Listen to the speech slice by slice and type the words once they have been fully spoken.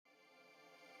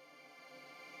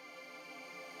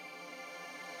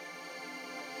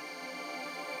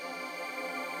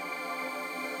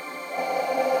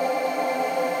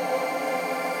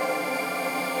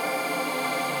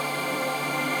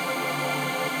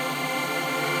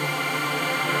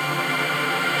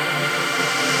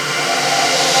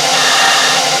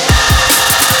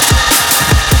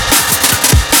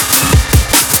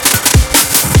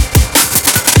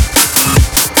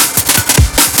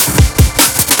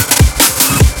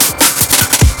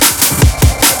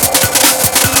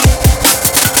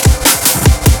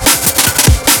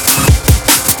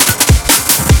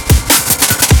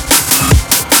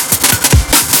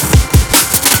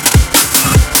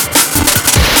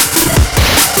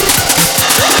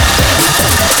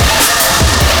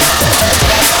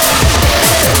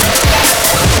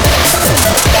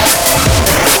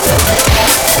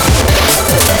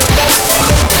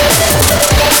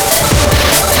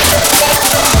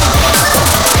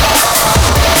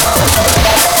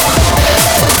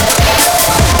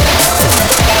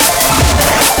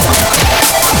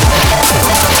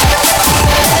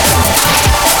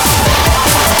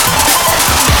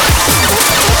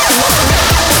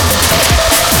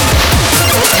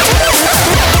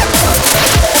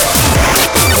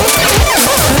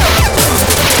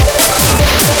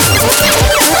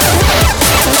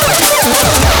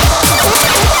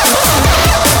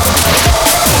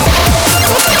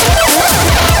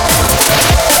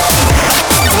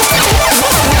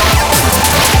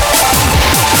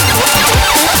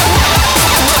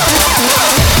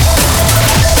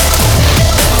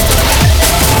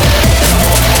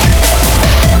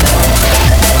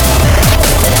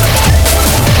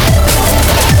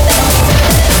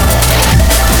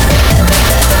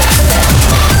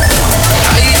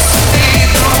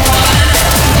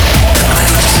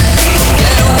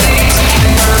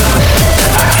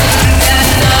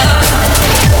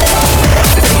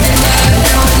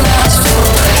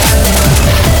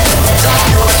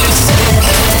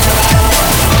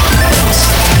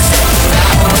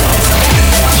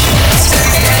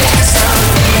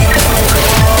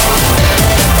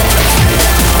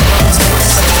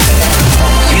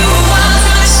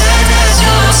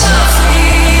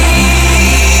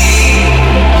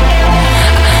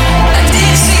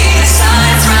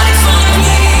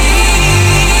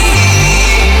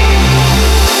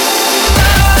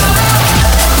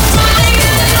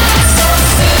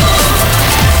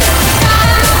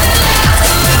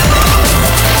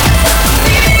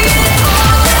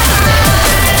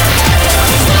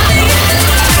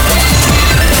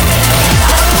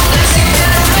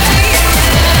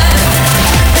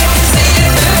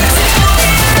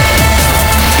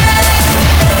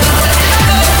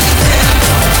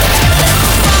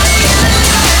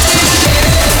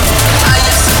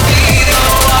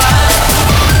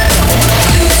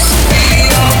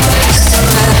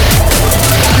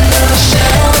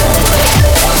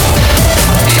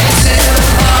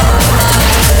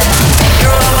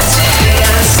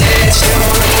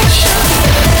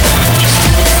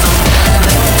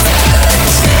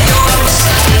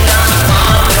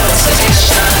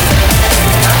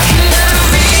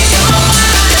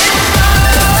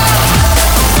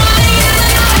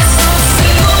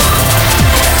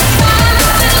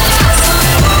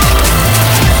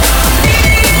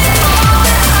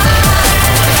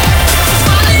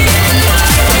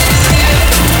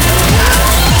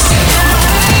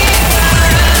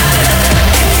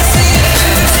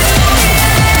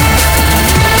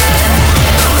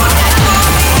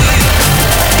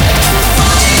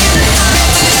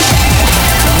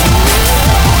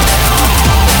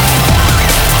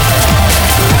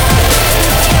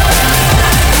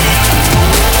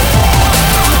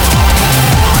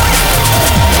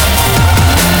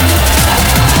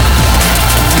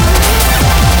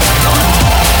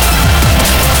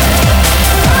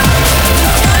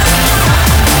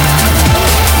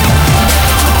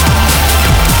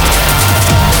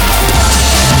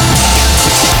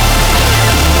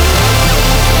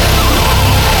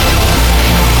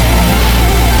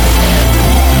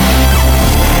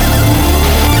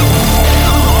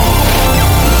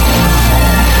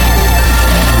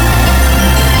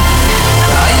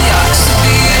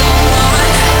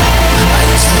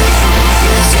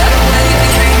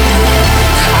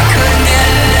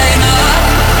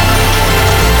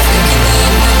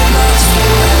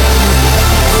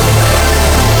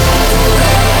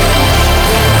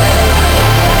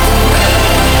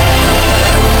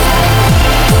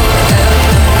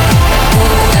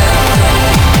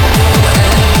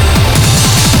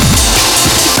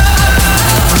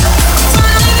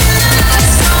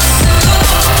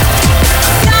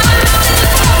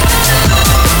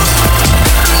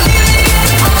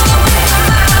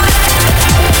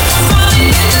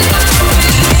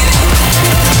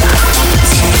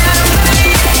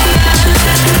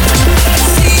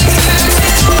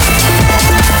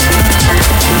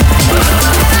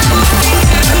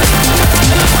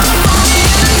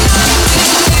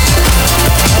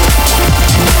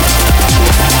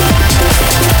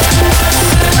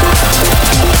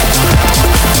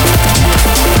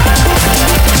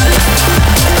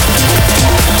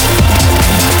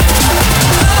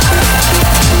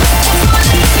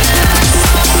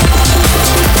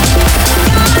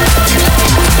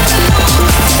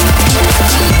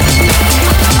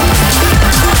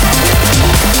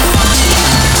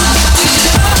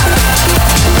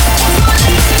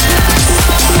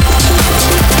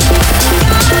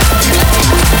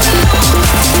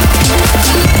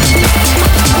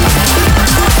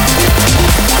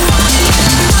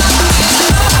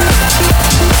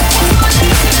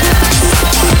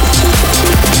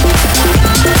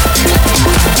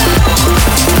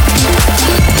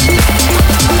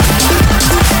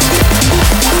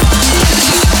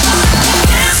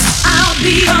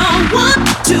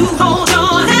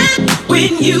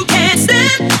When you can't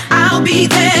stand, I'll be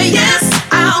there, yes,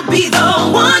 I'll be the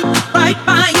one right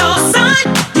by your side.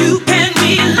 You can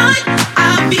rely,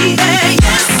 I'll be there,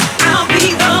 yes, I'll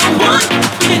be the one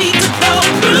you need to go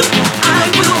through. I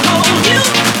will hold you,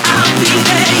 I'll be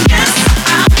there, yes,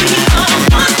 I'll be the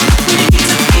one you need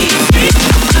to be free.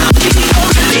 I'll be your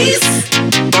release.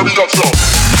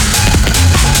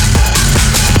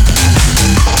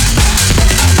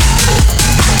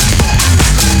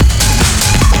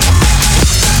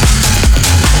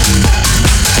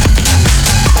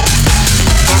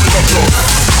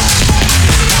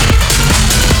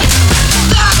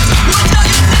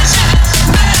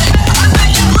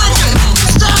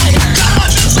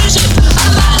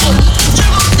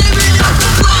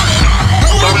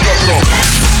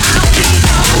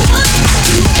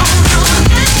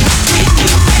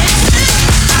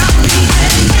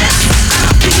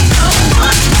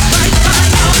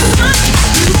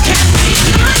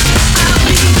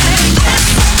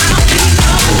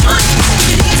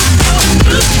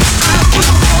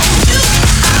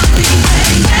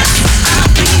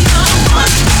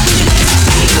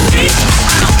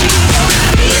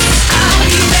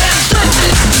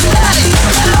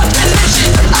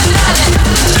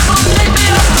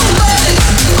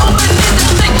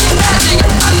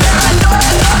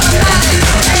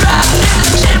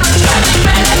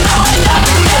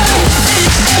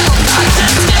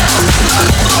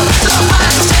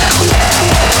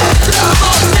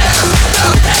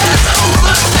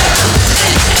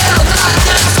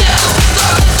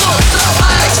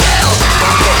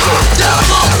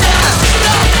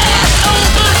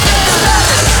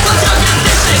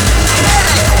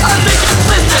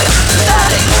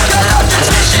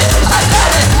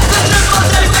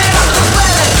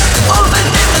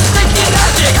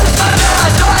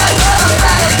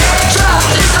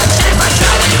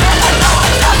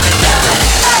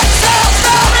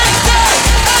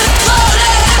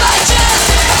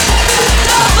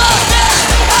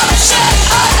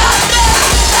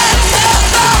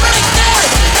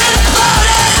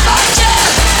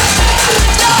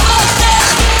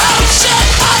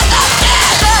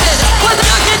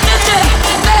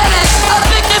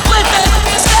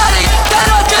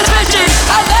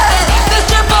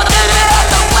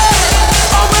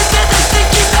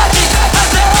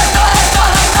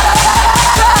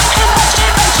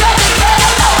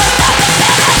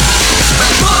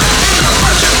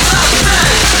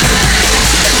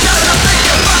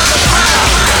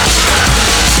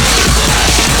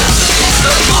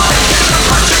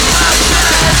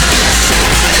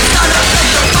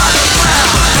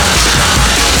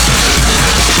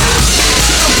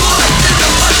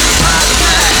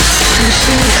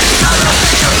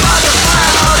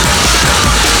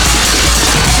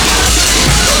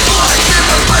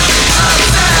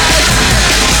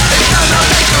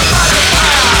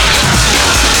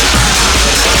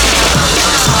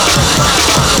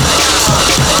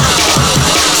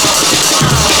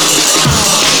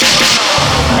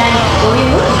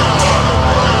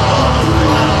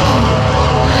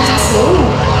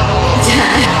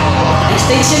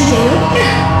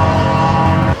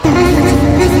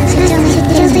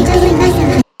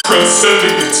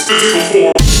 Transcending its physical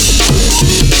form.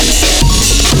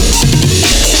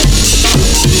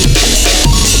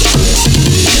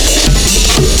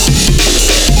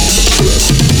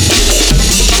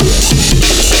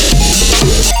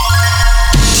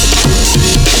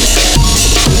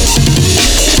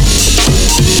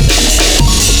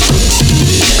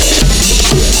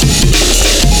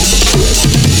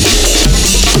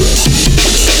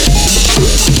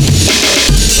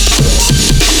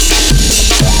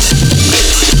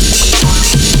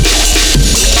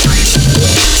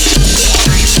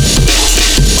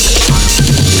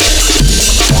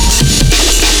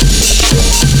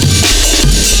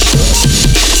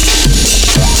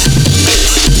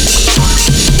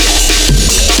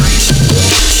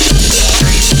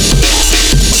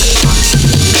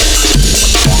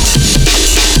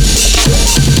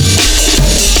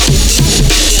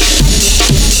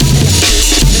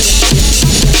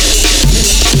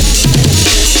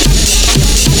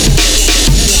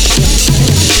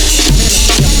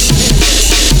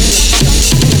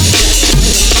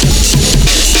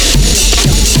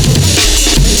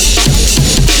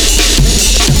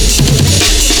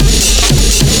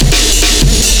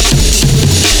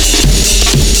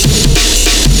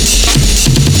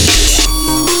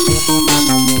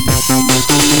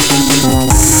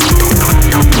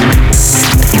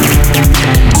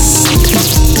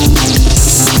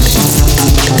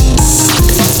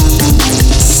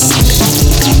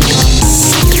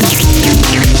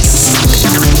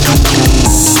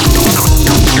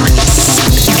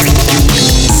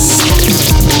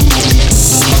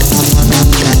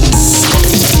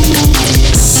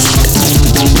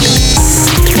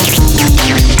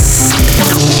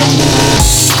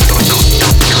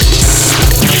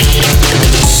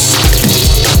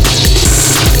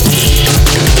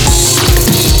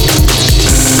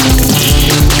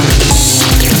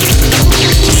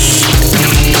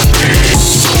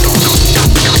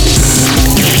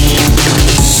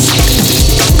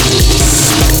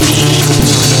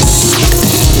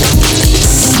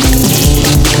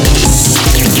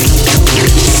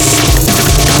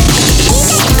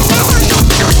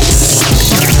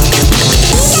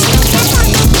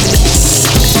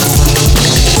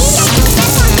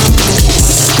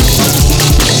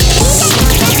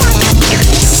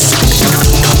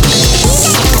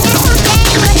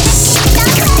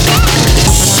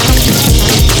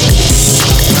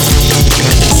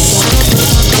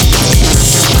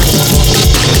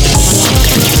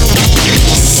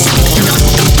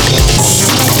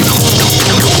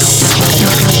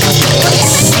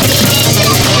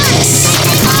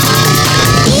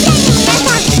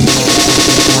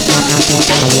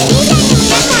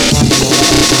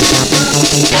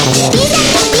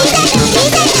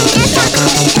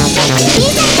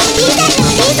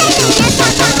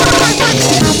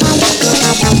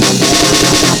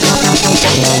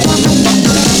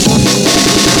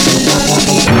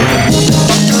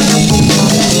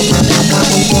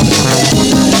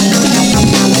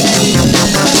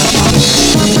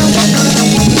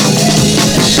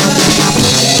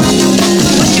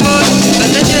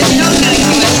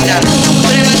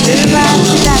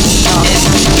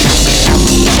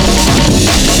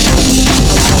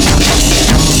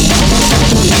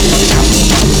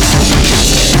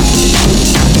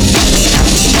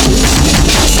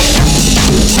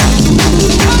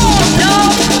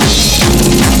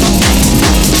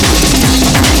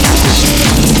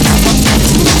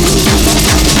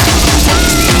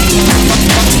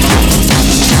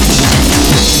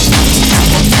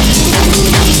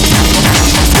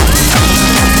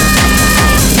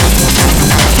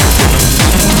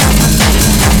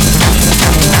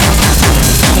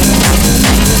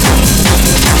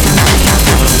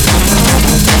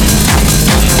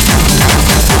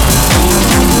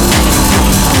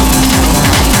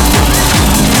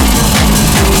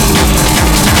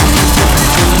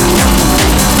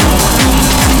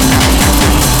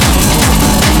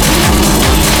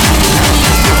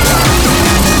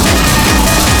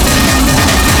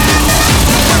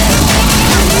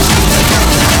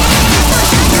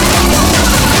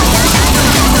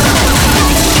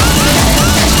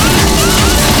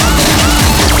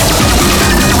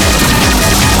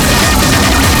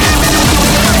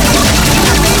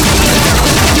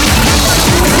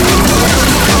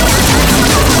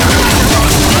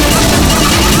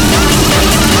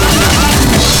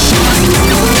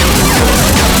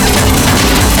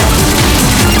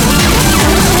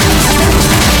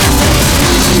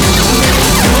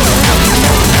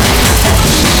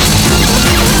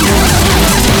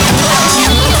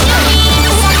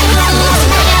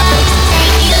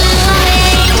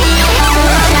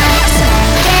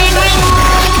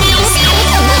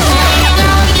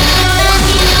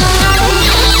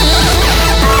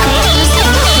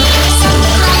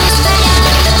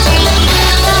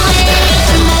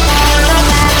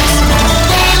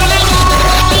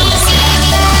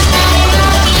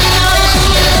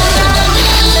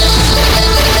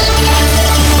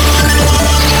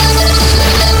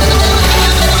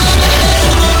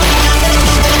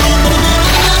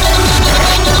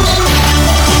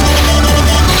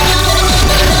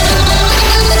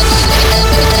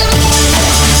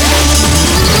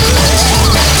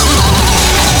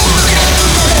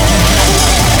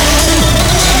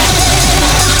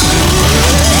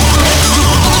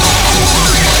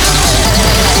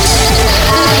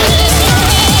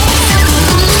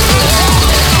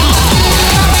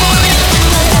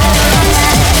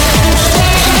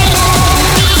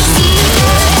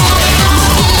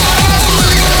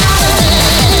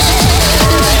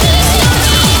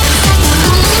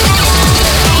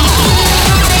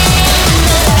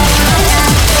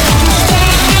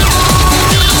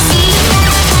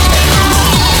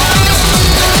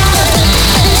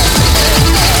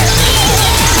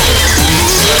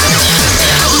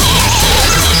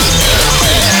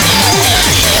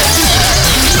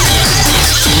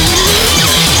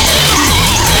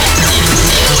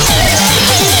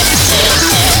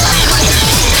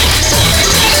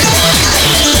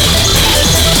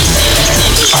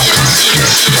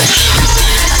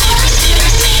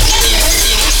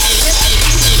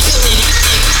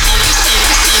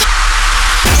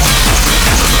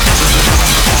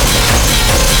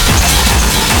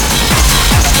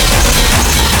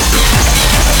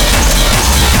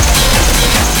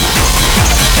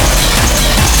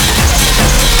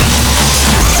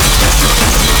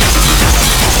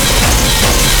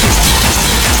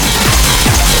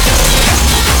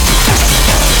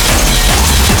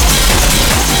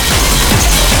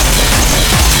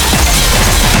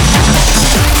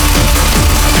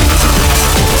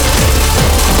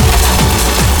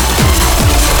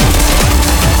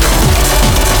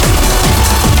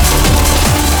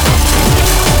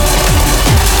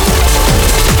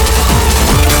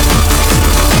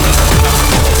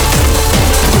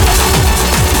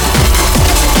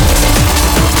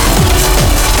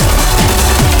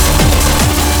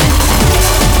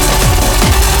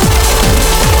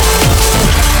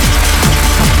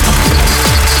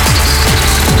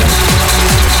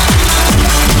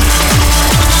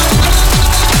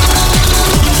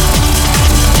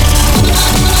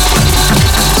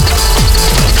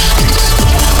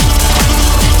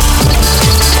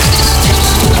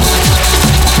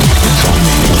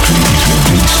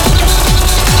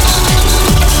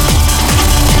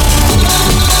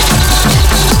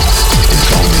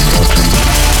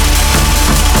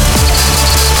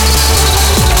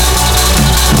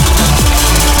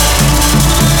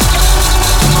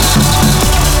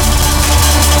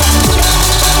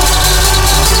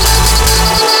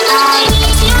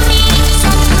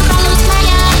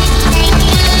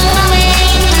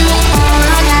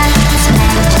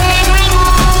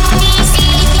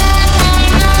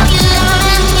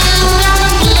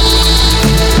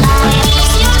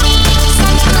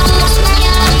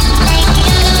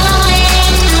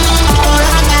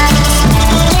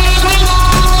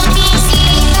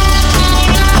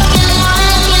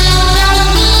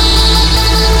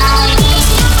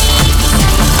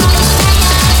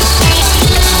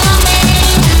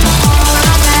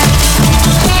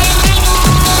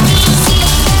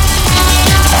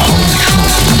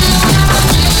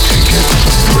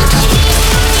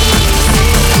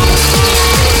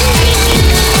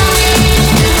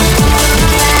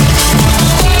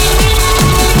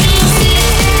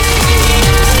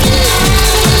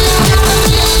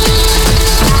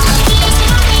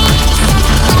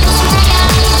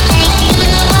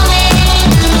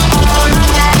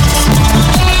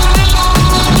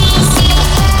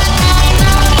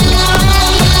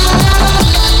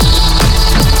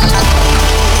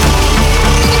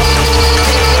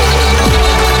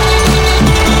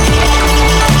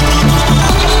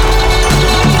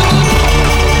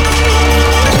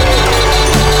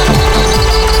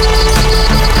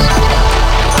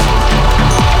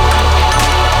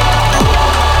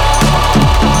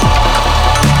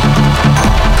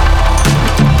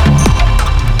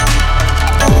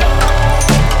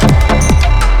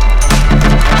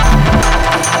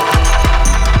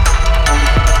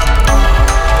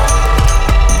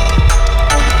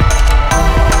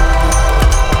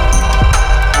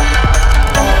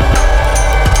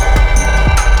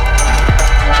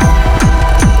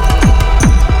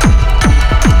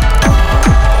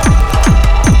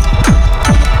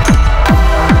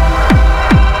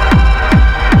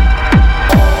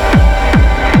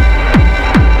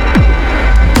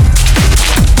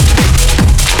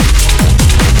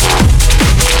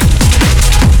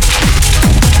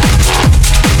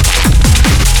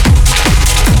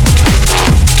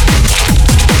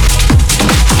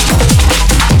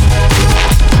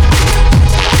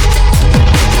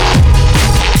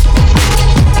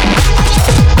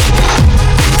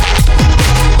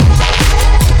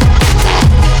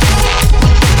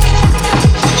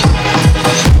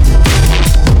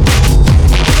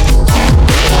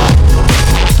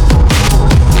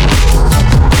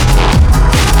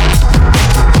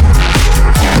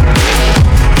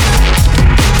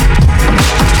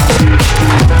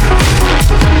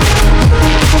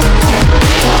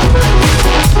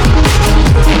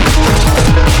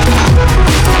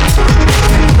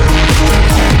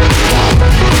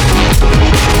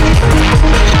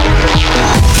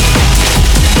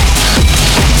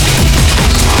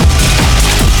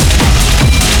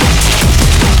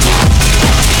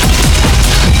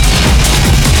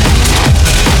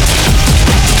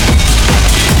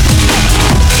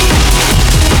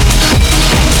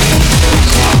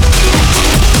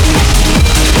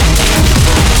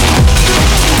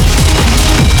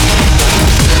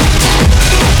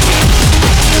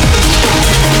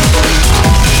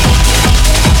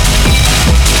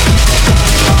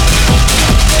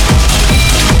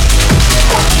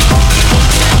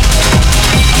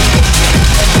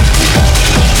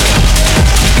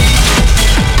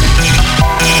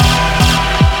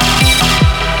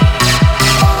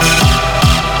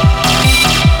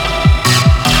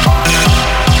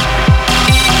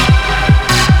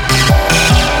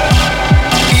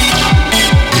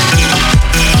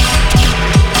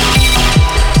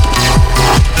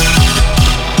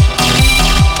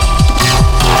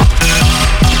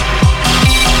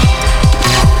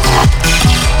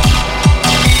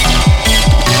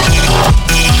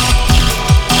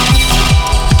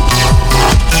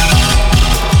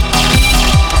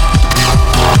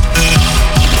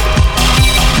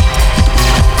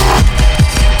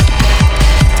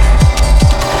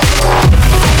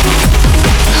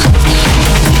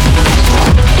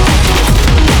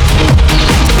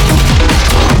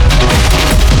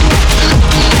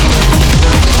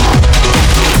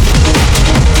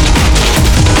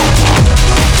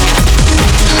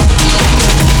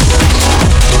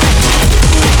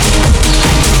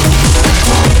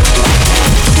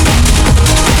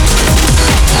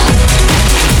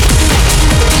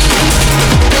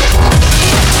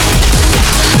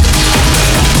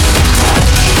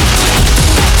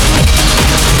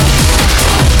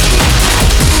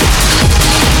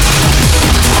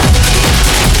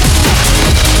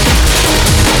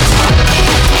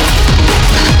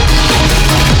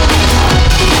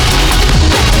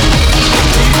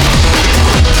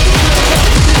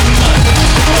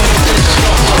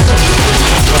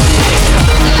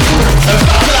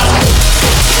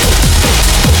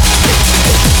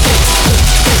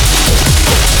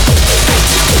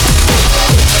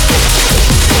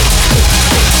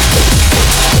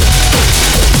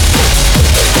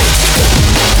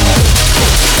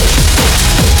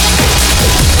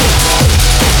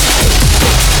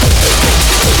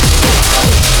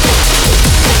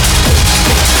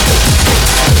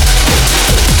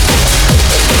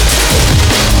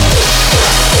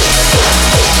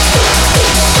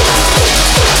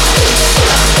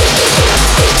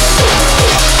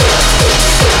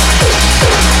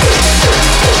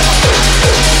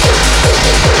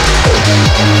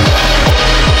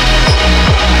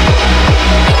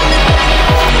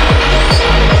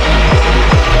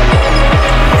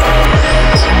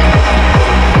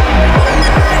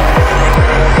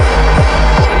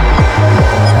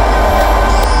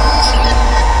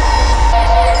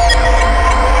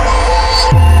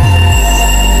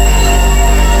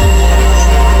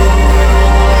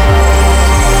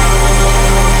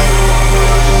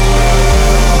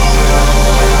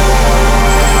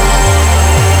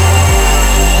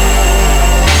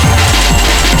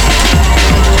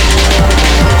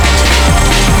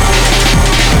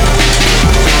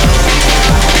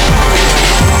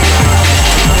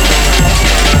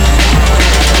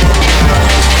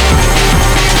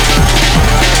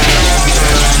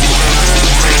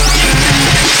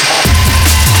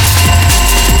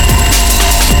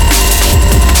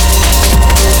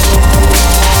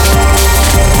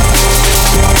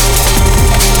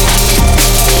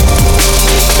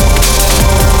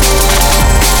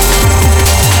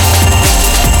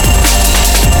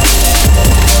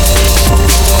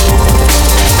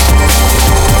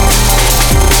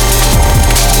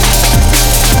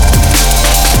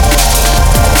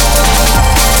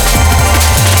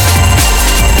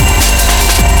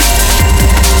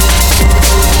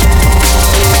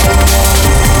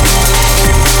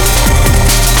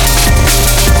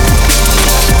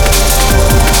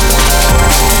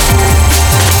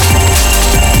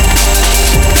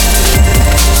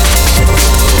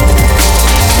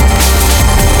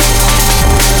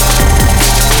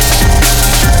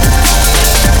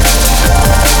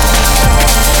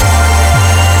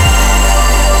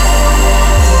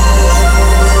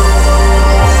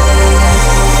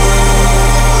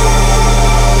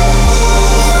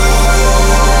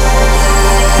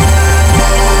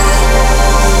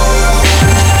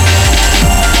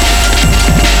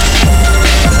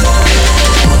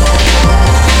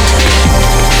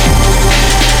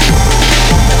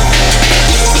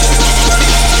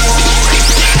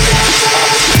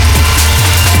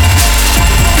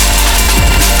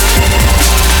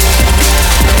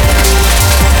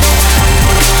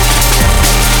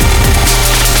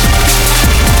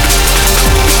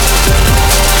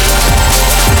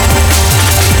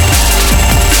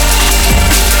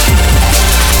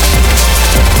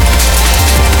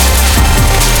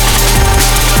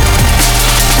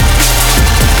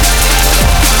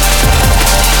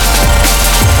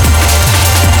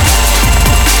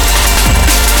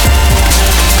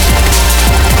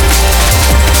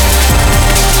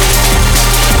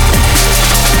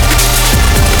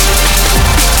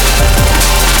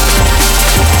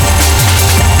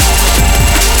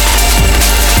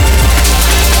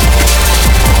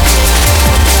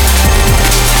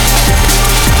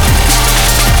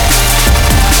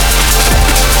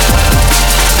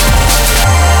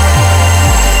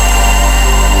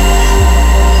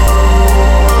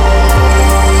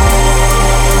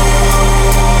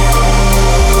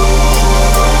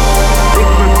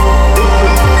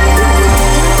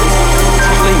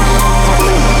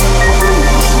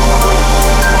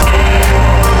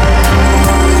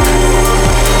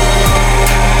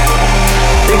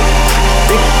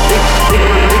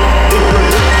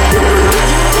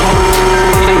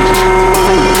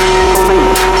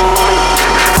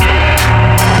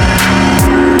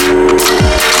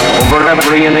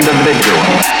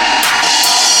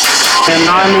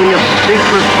 army of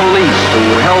secret police who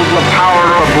held the power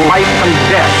of life and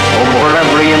death over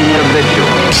every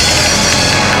individual.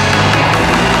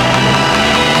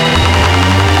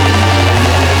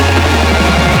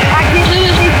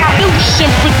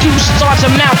 Produce starts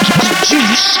amount to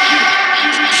juice.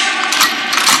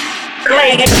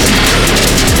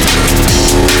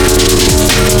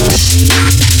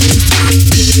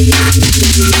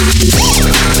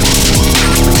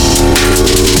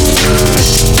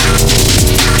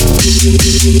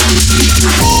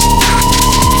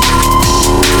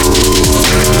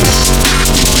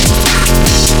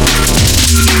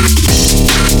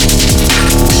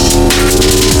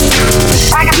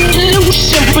 I get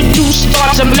loose and produce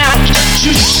starts amount to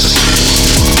juice.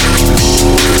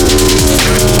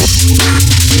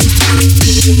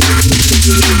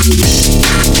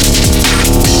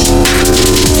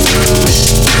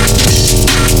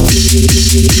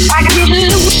 I get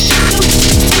loose.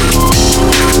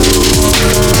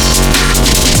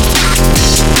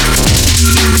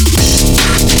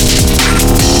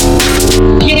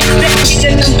 Get back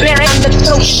in the bed and the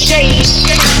throw shades.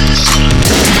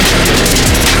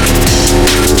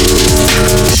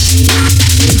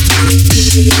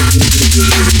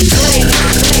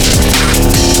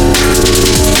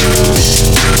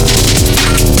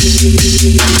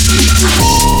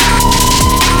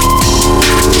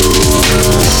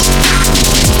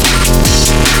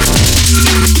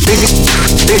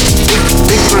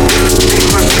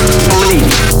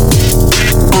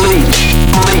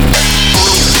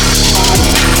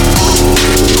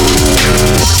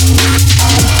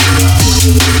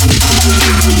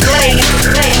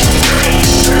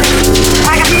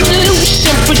 I get loose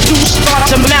and produce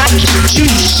thoughts of magic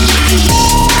juice.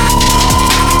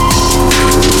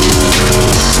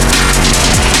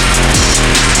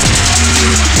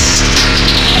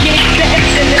 Get back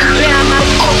in the bed, my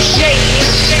shades.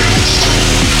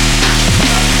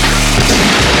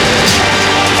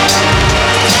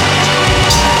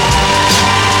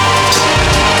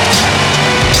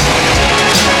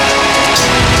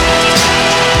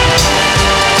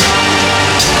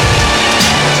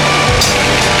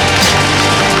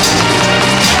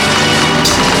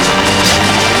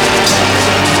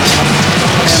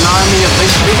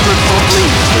 Secret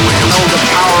police who held the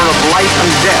power of life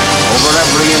and death over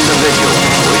every individual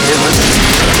who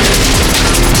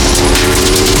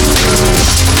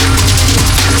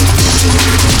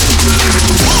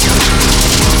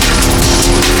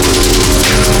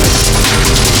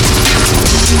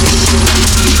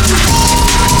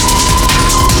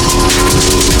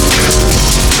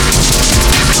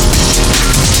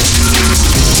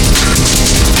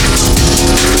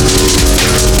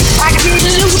I get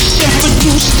loose and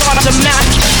produce thoughts of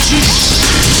magic juice.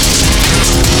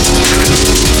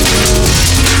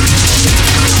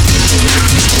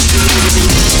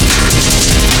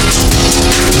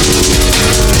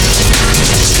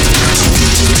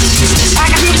 I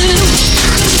get loose.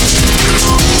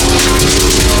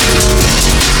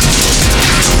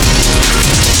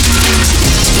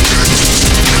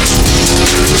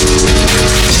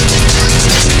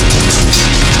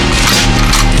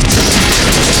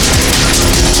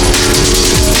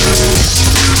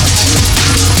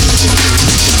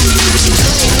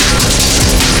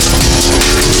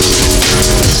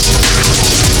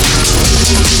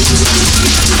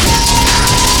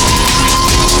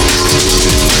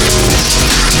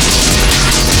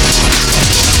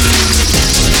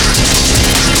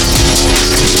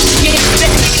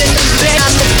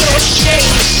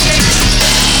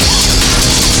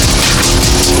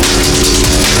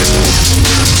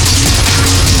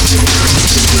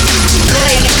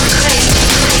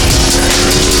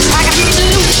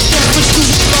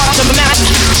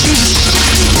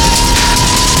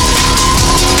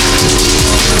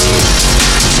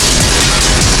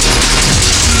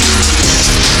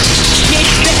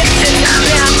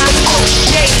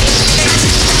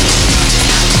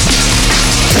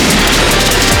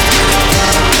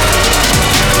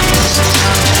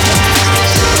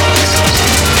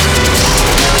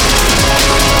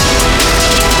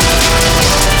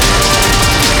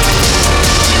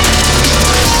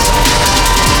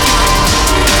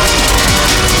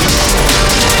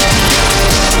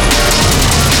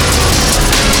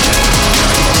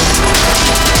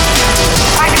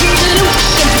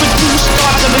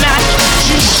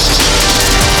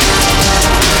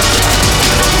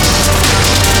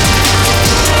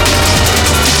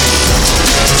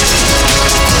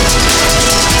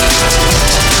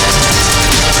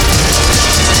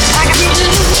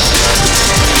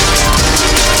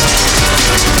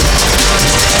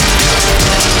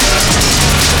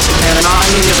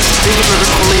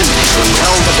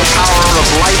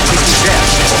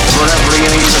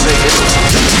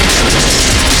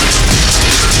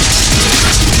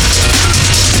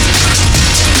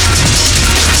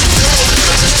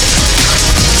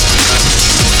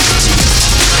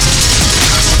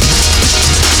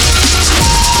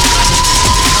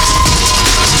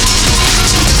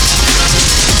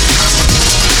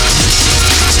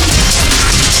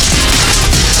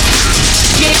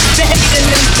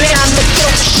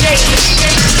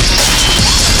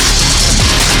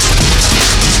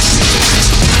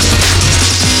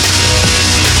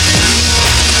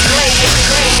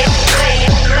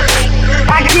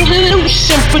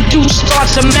 Produce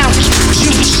large amounts of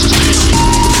juice.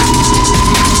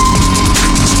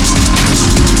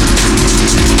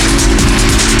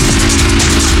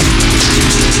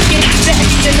 Get back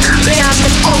in the band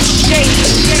of old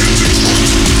shades.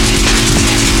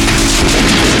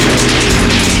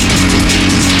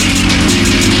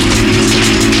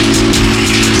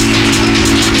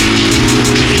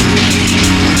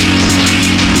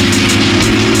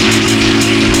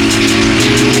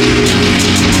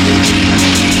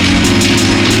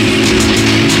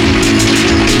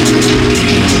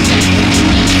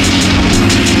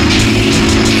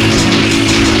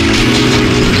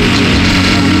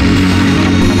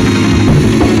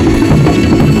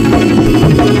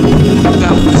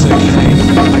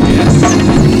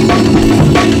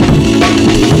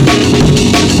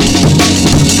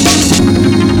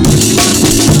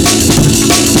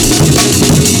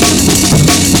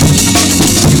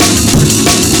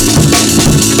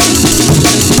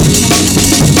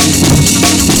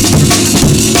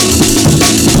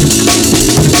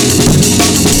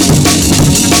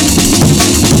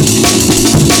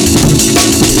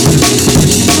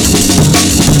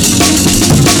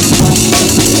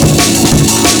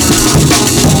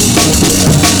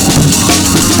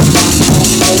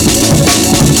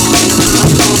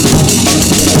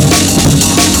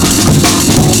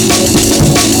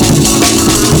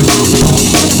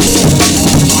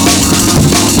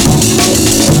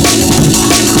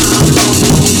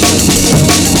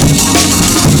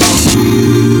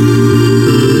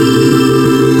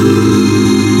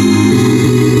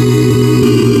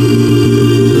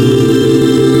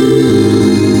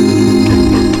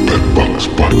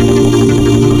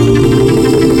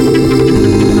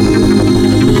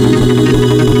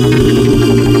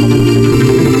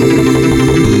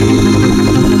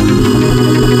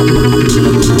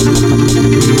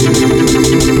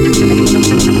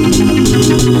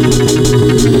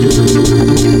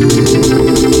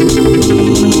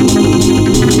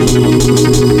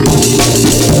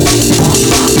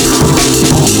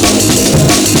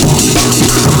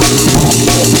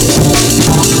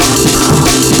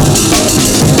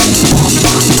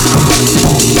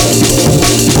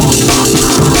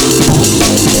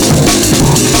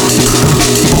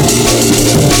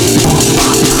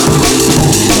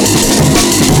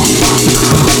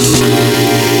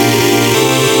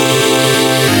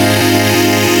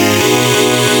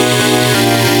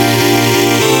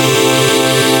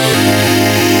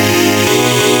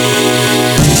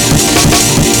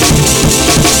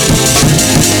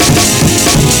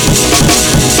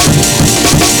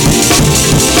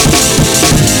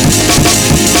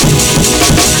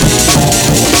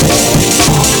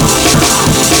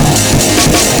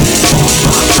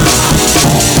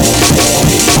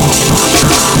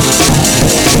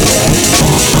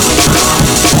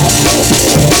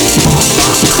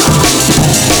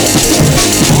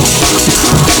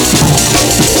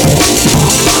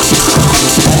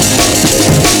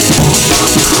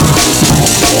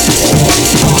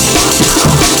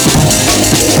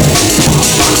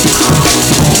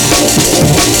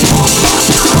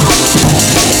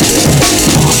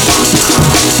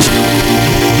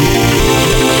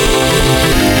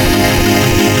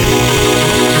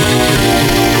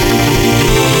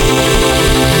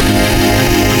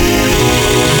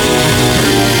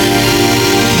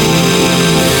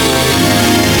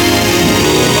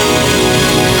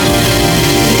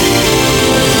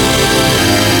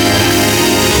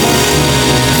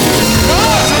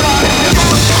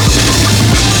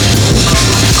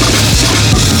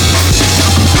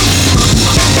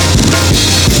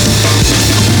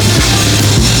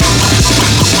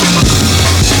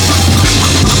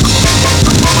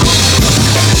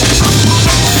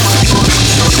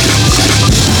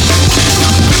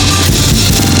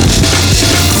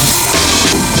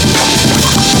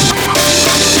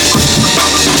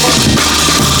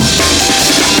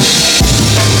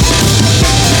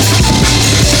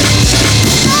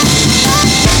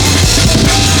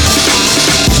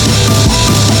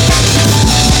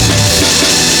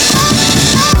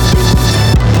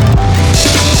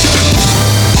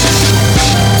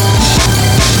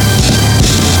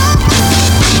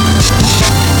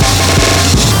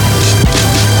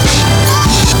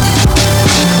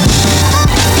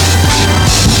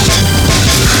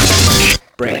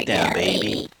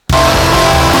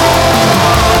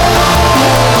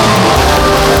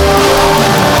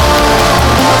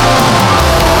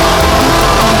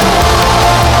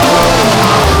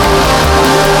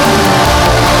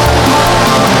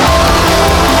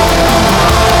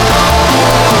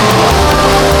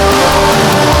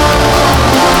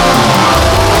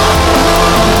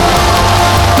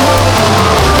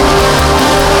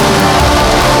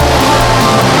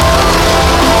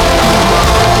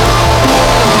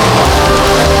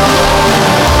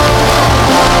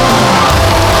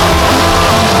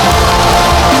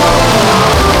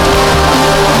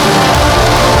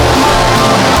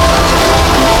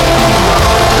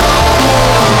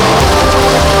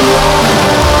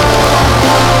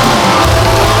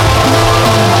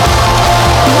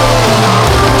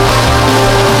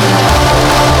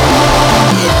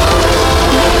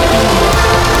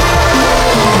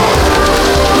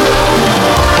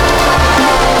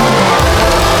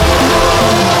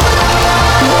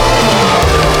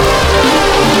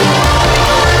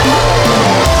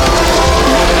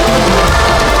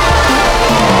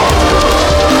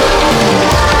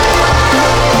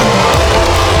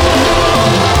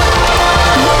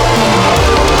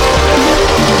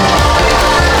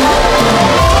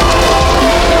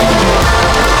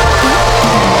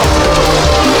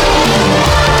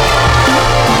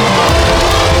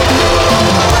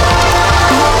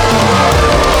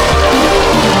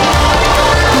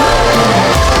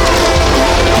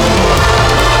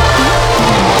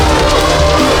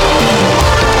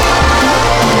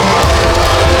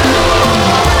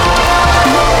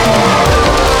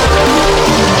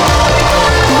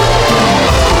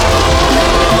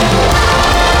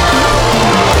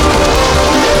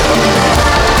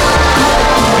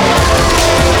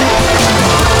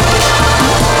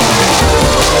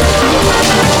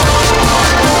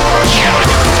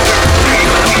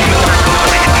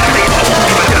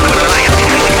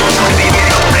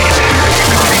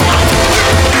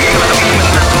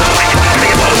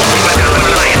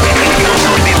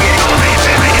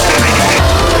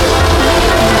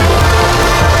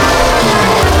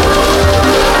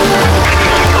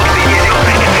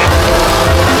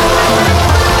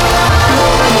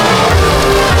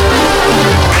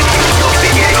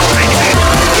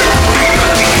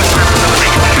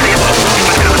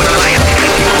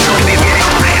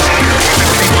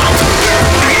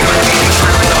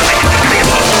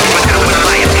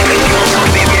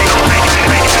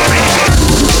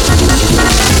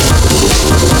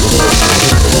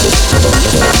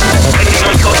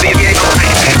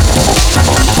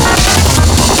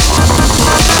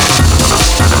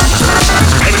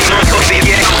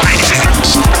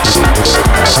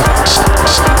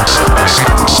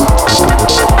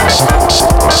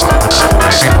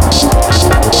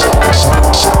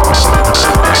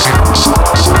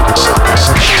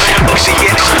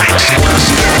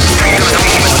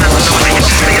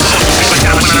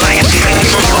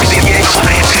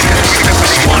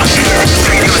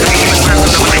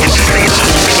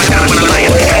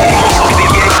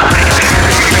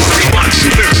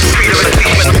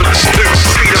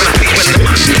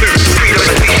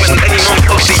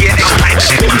 Yeah.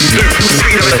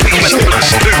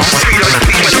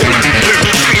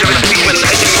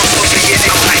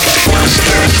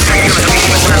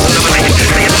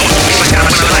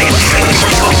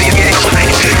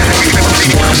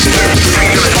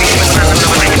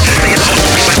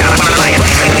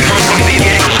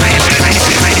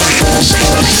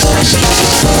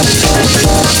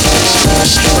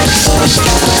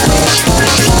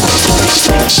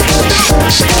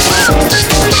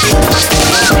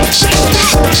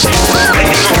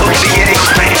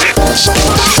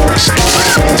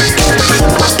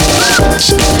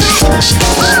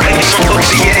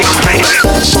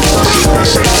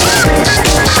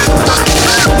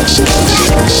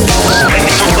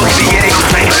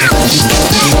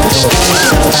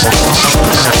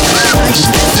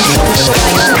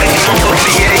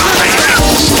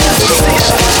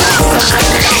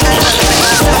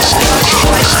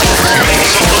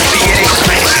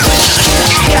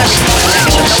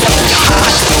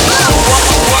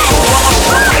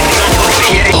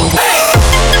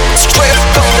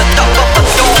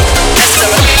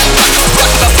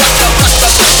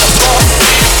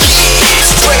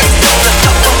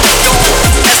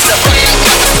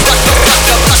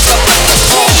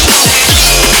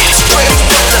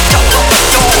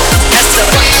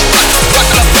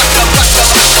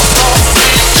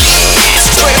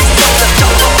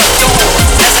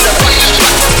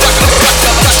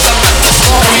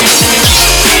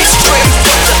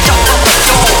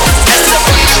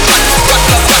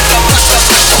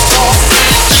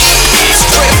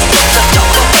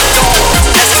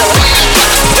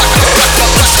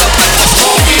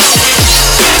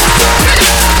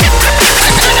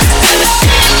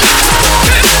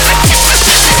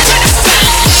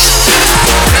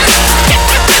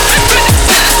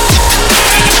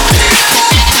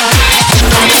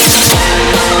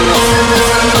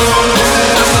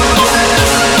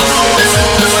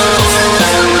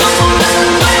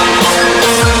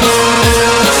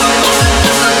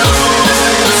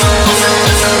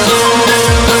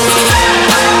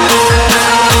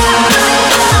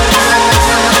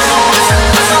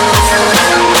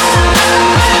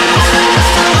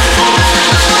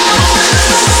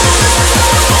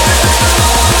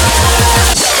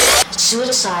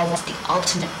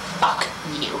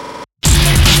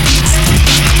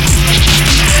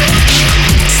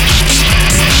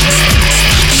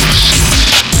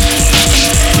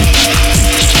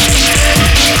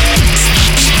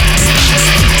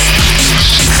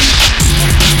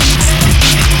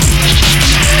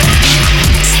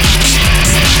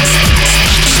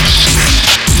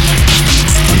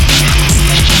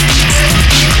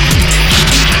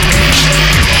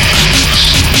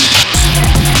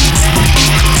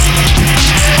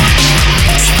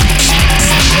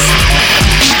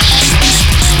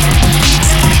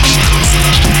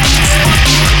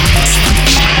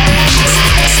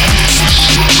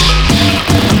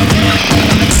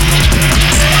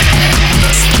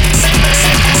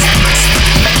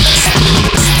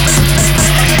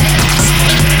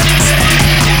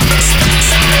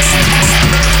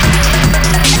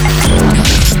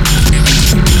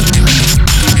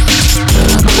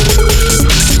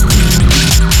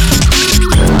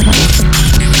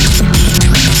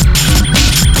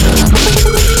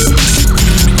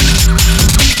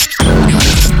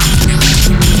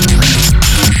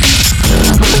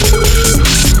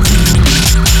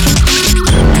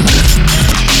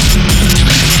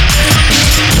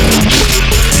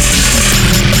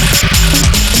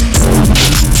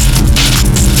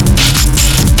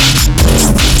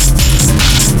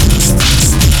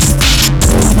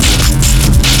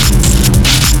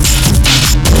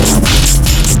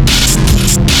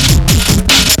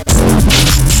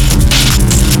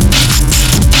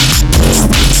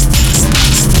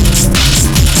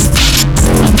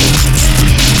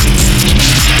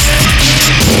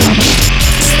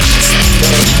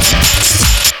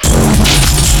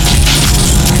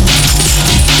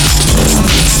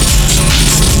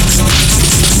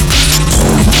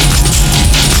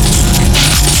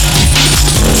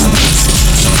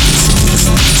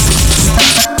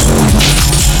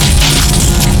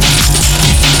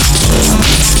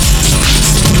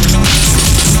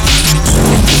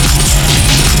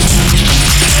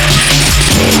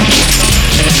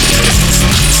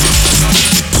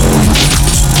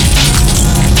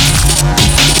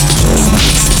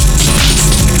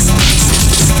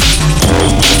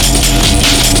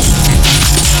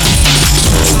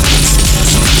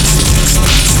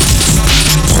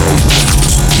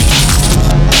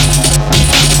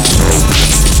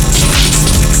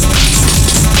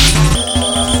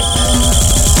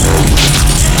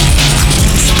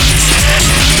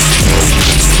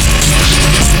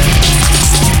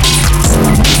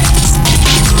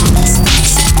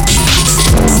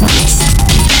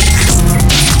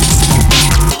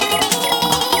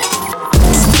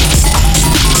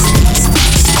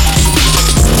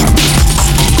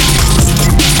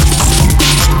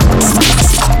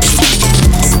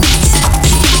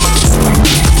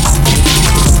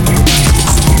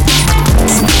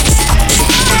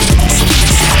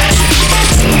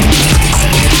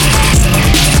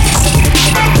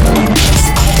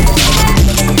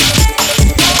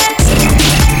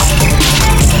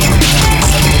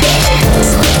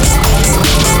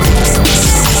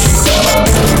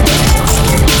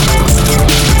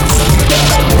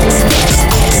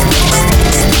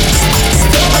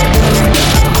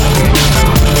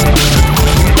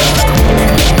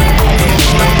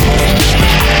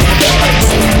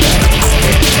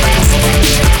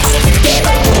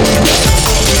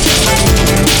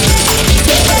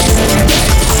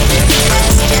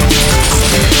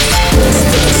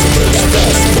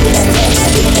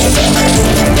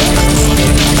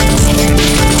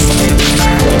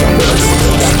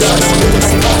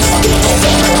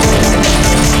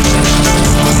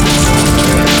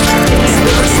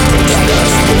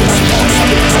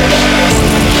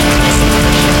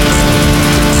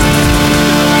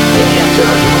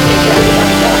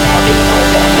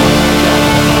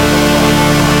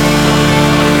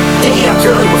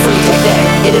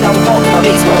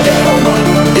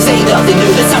 nothing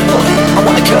new, let's have fun. I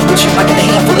wanna cut with you, I got a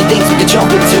handful of things we can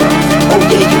jump into. Oh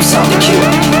yeah, you something cute.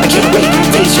 I can't wait,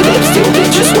 taste your lips, till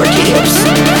then just work your hips.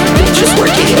 Then just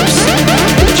work your hips.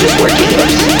 Then just work your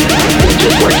hips. Then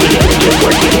just work your hips.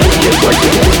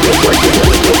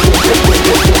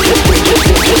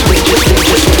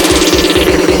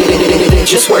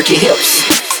 Just work your hips. Just work your hips. Just work your hips.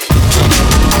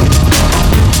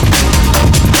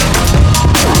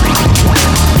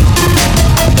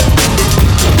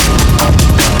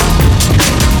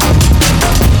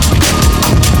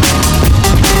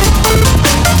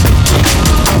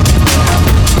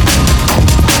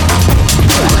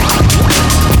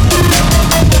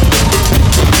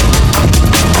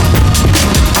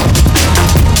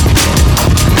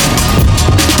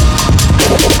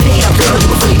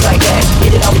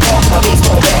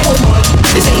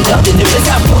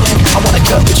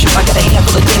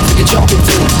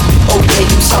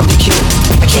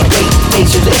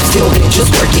 Just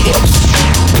work your hips.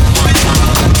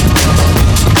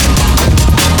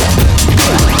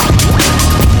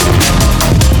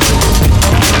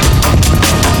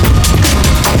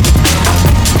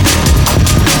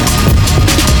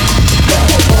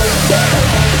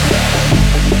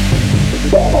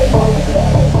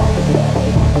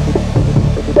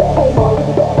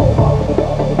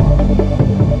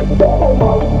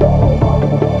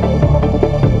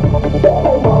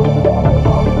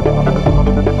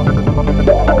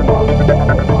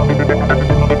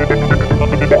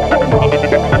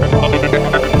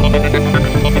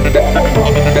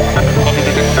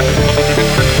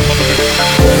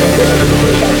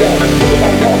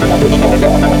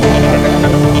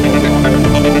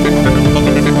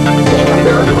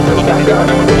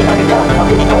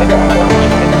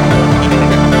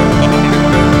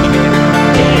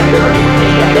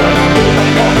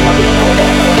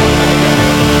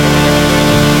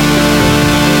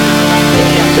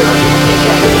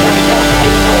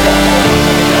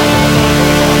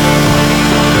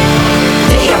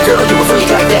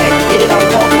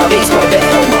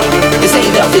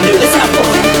 Nothing new, let's have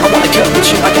fun. I wanna cut with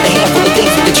you, I got a handful of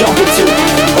things we can jump into.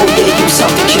 Oh yeah, you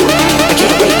something cute. I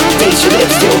can't wait, taste your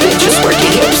lips, till then just work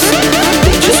your hips.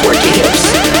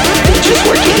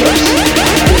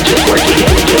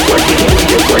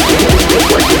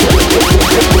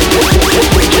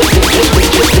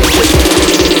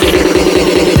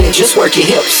 Just work your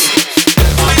hips.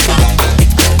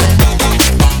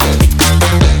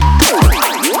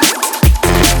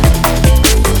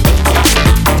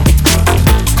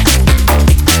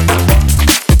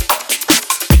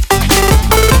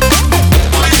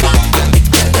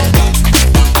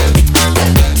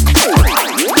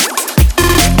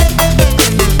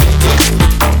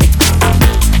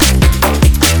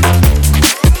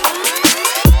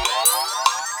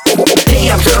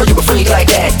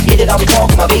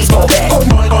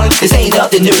 This ain't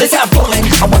nothing new, let's have fun.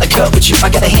 I wanna cut with you, I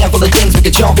got a handful of things we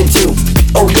can jump into.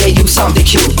 Oh yeah, you something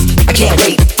cute. I can't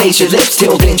wait, taste your lips,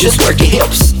 till then just work your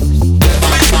hips.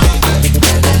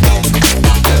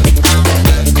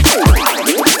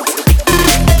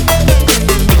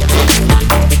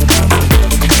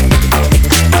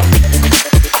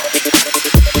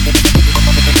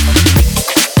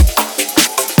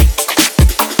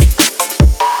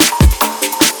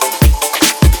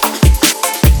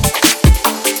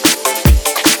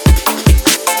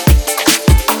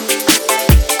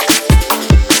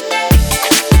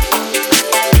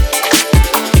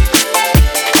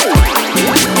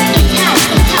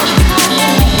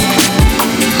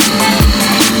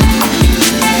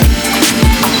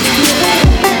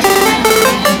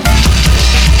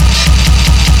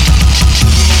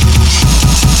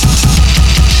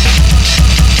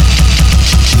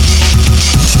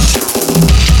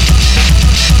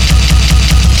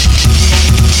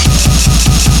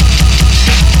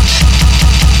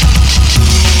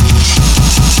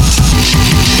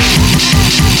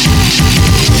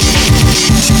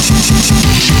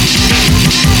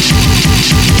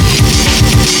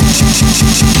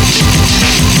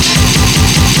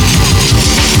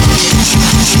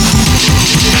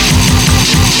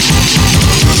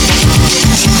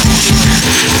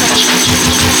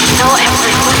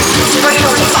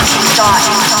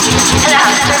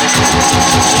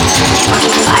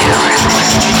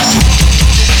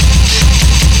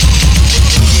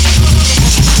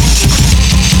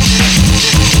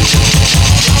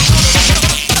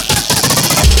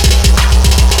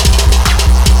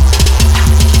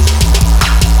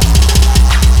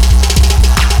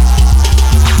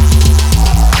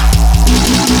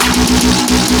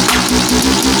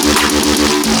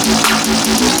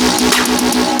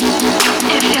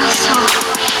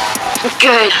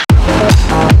 Good.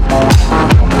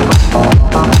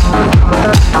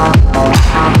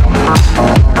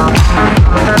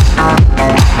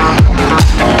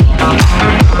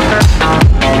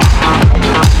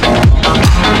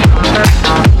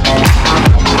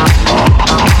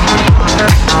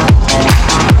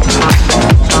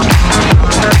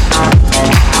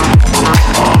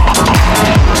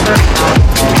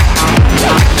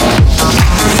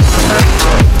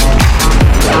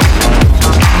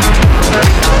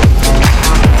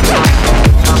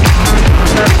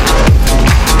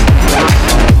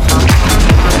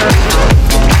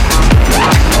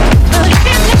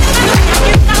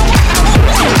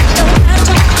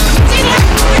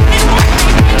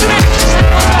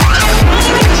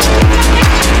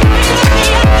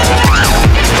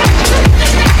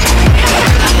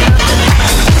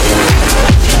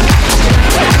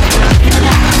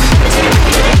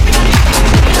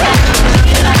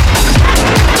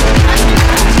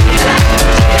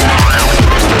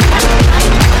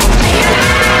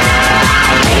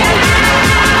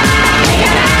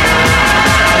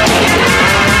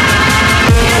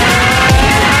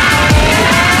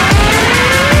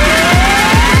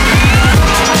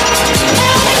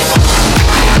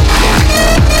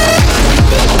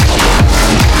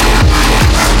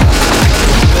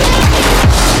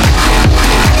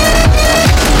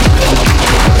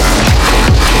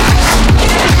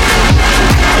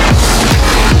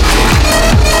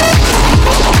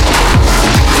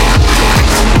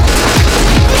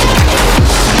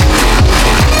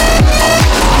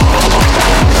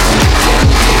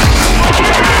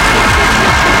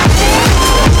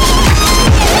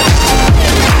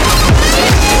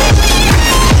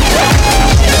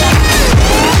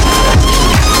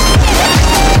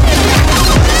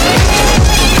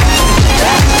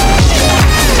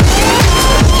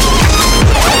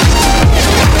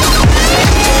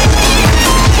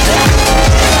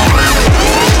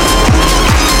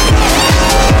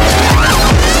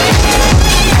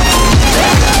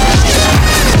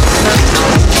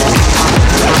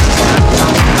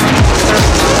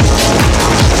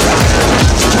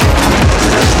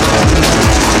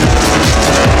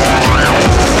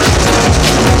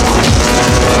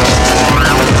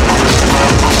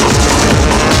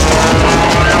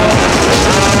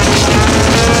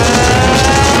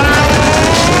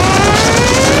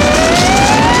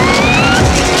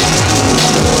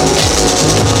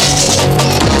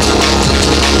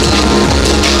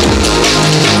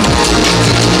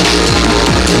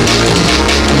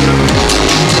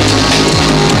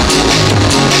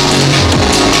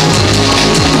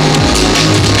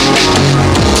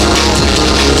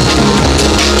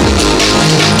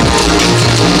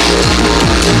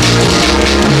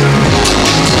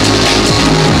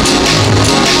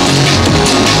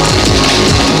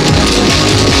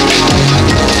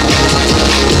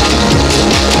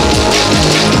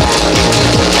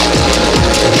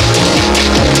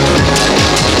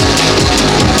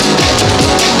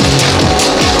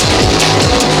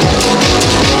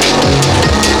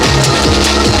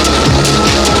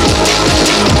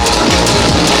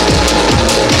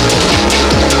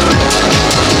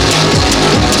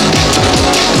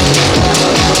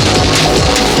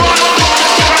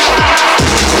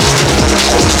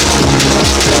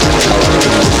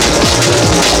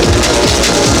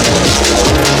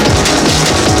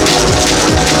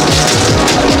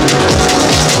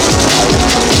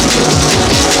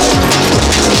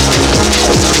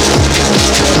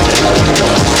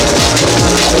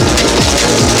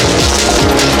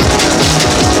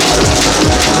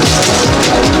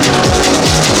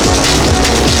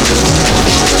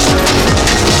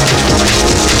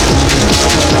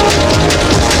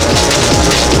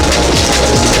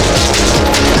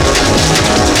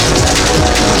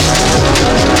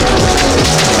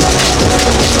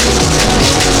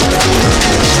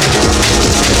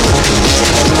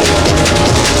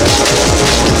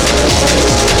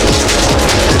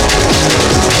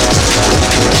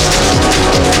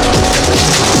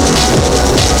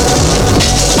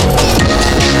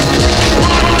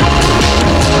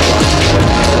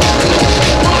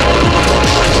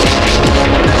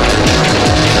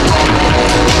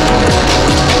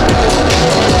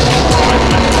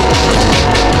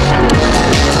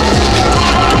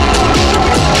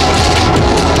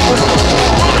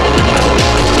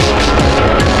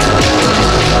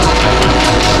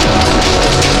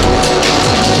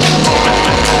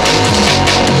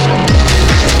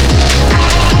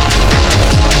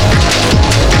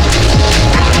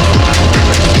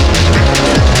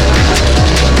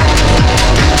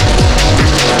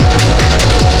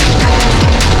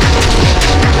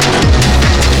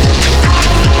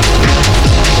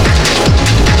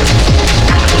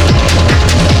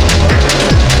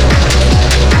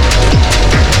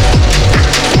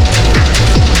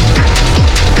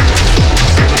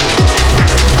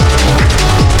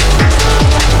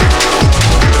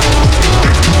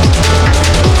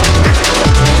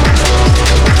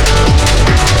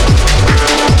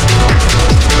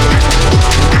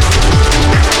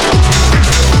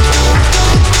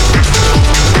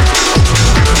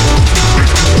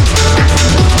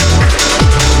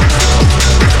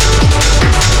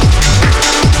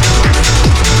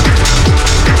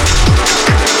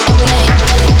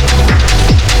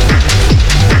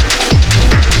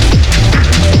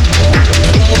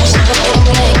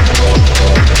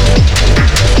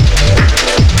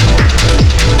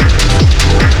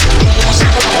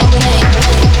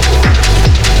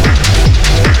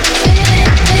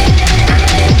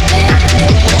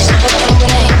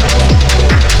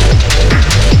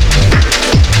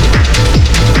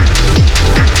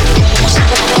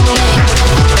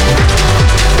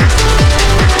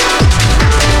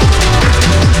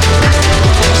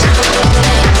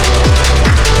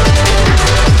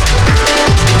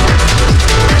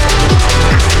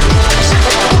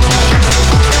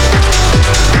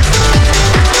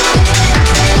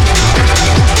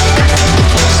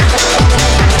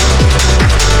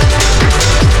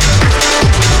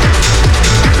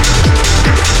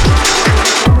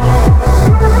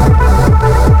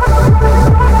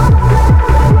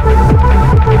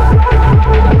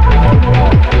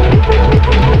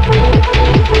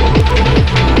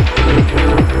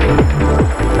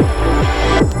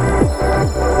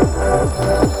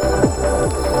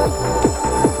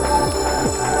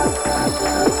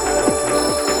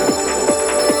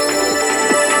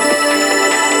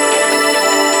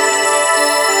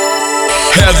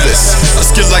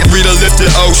 like Rita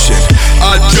lifted ocean.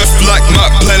 I drift like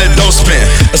my planet don't spin.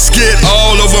 I skid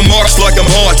all over marks like I'm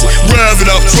haunted.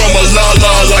 Revving up from a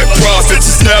la-la like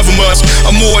prophets. It's never much.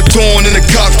 I'm more torn in the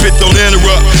cockpit, don't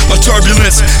interrupt. My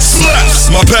turbulence slaps.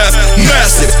 My path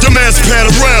massive. Demands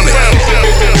panoramic.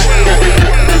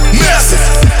 Massive.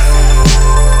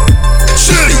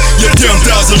 Shitty. Your damn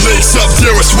thousand leagues up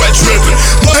there, sweat dripping.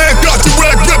 My hand got the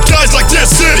rag riptides like that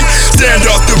city. Stand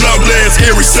off the blood lands,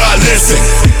 eerie silencing.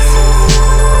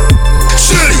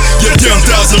 Shitty, your damn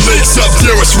thousand leagues up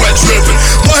there, sweat dripping.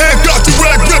 My hand got the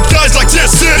rag riptides like that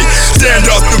city. Stand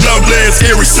off the blood lands,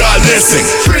 eerie silencing.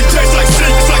 Pretty taste like shit,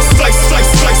 slice.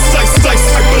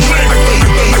 I believe.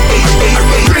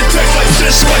 Pretty taste like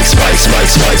shit, slice. Pretty taste like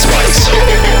shit, slice. I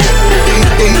believe.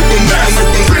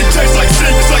 Pretty taste like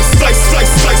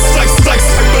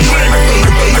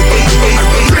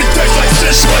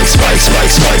shit,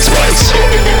 slice.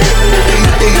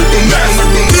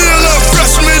 Feel up,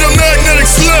 fresh me the magnetic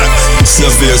slip.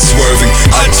 Severe swerving,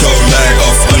 I told lag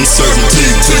off uncertainty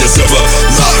to your zipper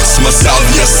locks. My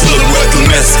salvia silhouette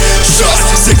commence.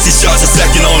 Shots, 60 shots a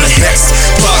second on a hex.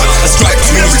 Pop, a strike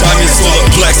between those timings full of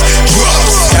plex.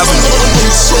 Drops, having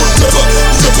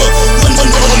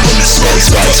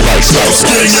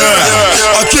skidding out.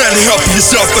 I can't help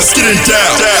yourself by skidding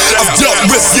down. I've dealt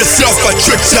with yourself by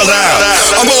trick tell out.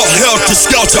 I'm all held to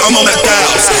skelter, I'm on that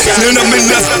bounce. Enemy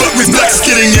left but reflex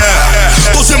skidding out.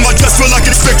 Pulls in my chest feel like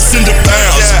it's fixing to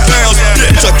bounce. Bounce,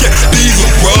 bitch, I can't be the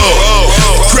road.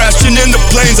 Crashing in the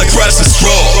planes, I crash and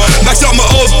stroll. Max out my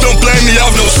oath, don't blame me,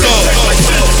 I've no soul.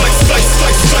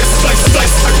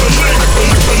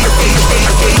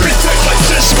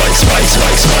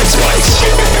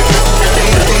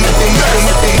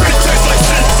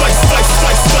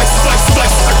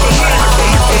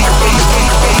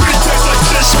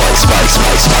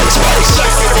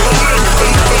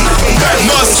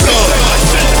 Must come.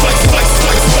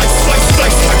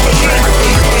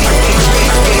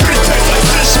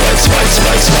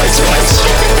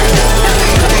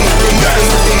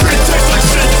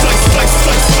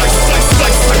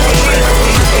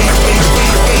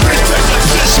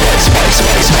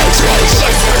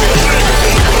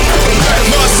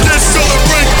 Must this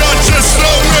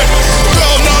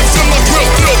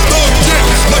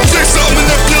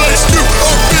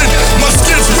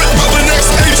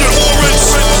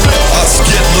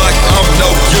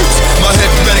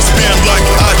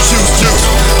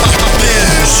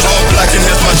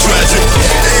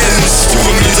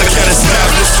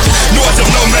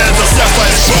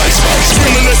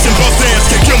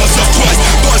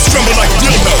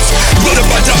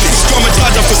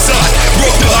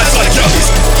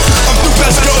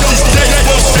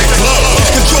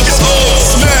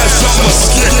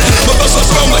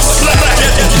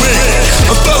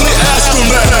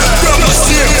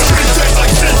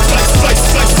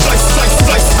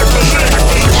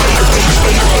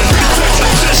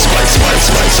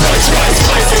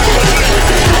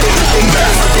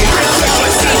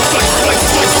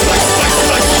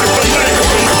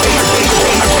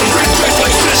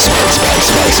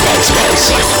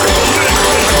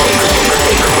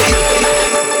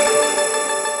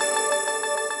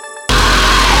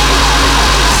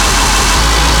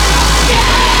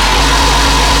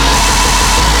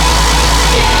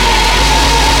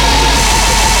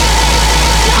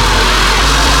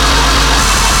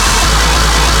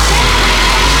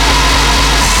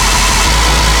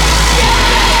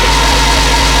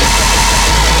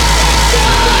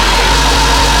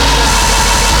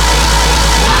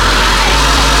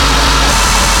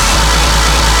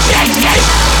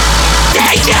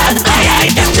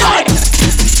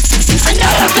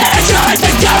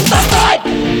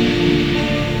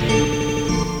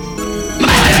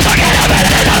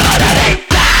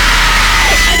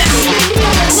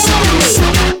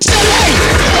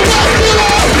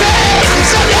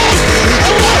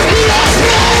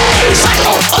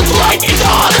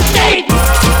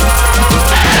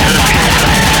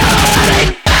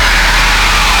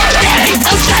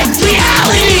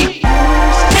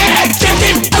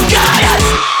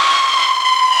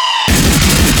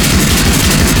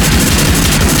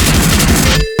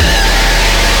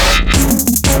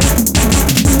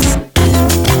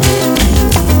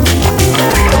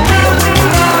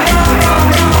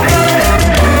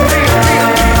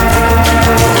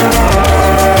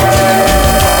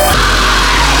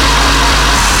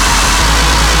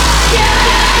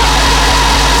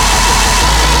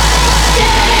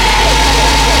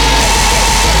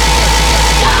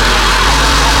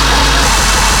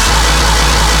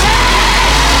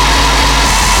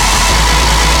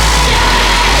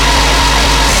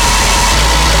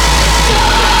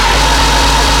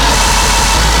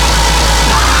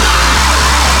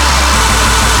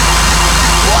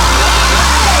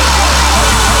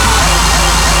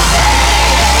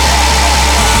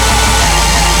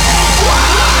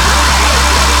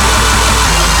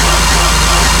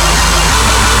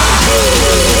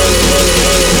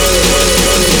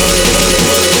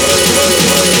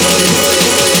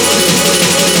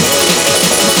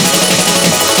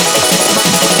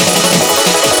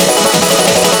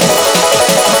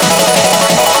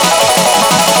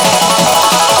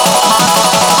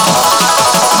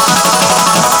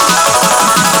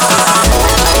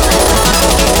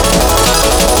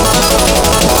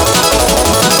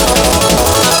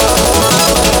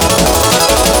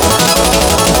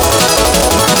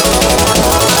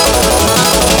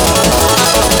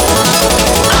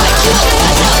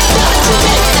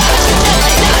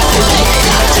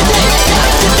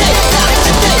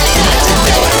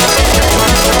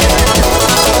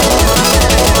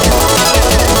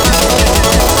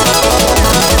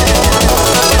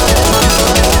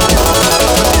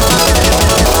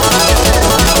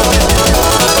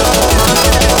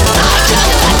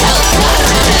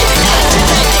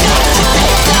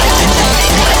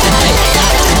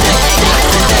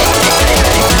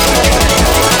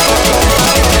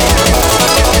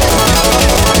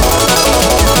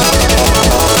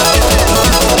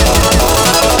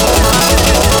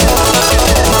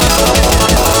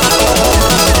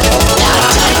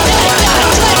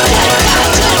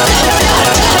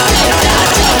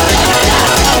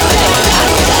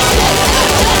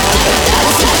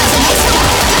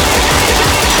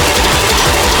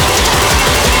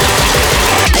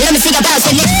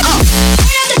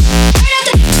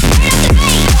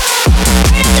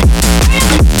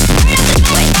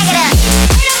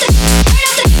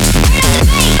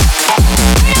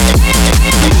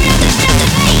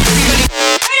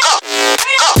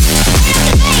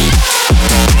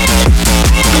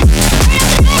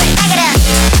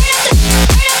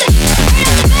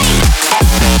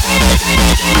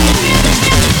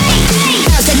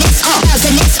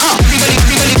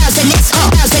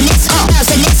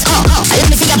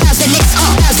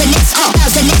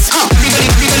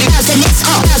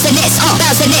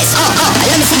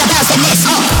Let me see the bounce in this.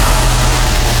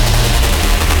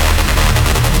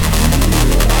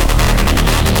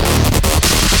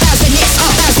 Bounce in this.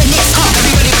 Bounce in this.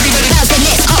 Everybody bounce in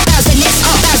this. Bounce in this.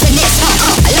 Bounce in this.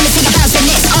 Let me see the bounce in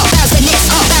this. Bounce in this.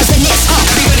 Bounce in this.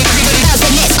 Everybody bounce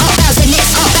in this. Bounce in this.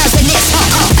 Bounce in this.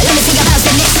 Let me see the bounce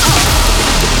in this.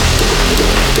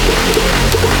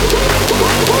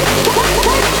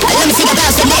 Let me see the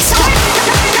bounce in this.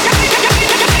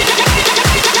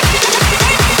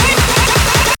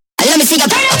 Let me see the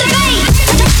burn up the bass.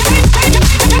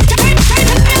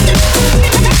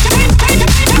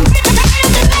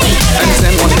 And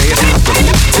then one day it happened.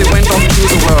 They went off to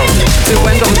the world. They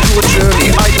went on to a journey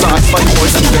idolized by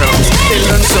boys and girls. They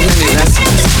learned so many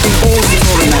lessons in all the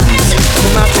foreign lands. No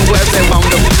matter where they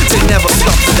wound up, they never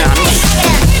stopped to dance.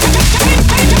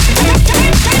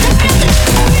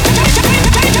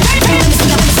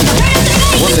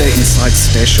 One day inside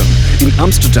station in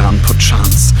Amsterdam,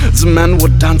 perchance, the men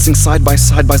were dancing side by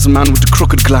the man with the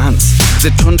crooked glance. They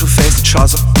turned to face each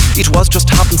other. It was just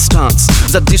happenstance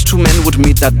that these two men would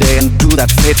meet that day and do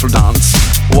that fateful dance.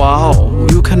 Wow,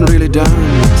 you can really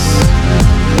dance.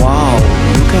 Wow,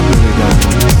 you can really dance.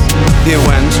 He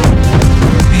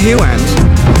went.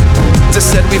 They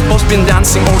said we've both been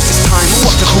dancing all this time.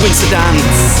 What a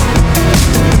coincidence.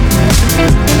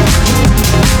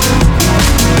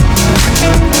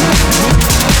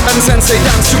 And then they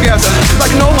danced together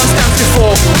like no one's danced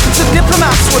before. The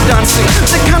diplomats were dancing,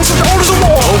 they cancelled all the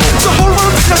war. The whole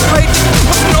world celebrated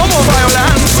with no more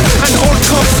violence. And all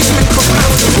corpses in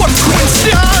crocodiles, what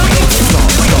coincidence!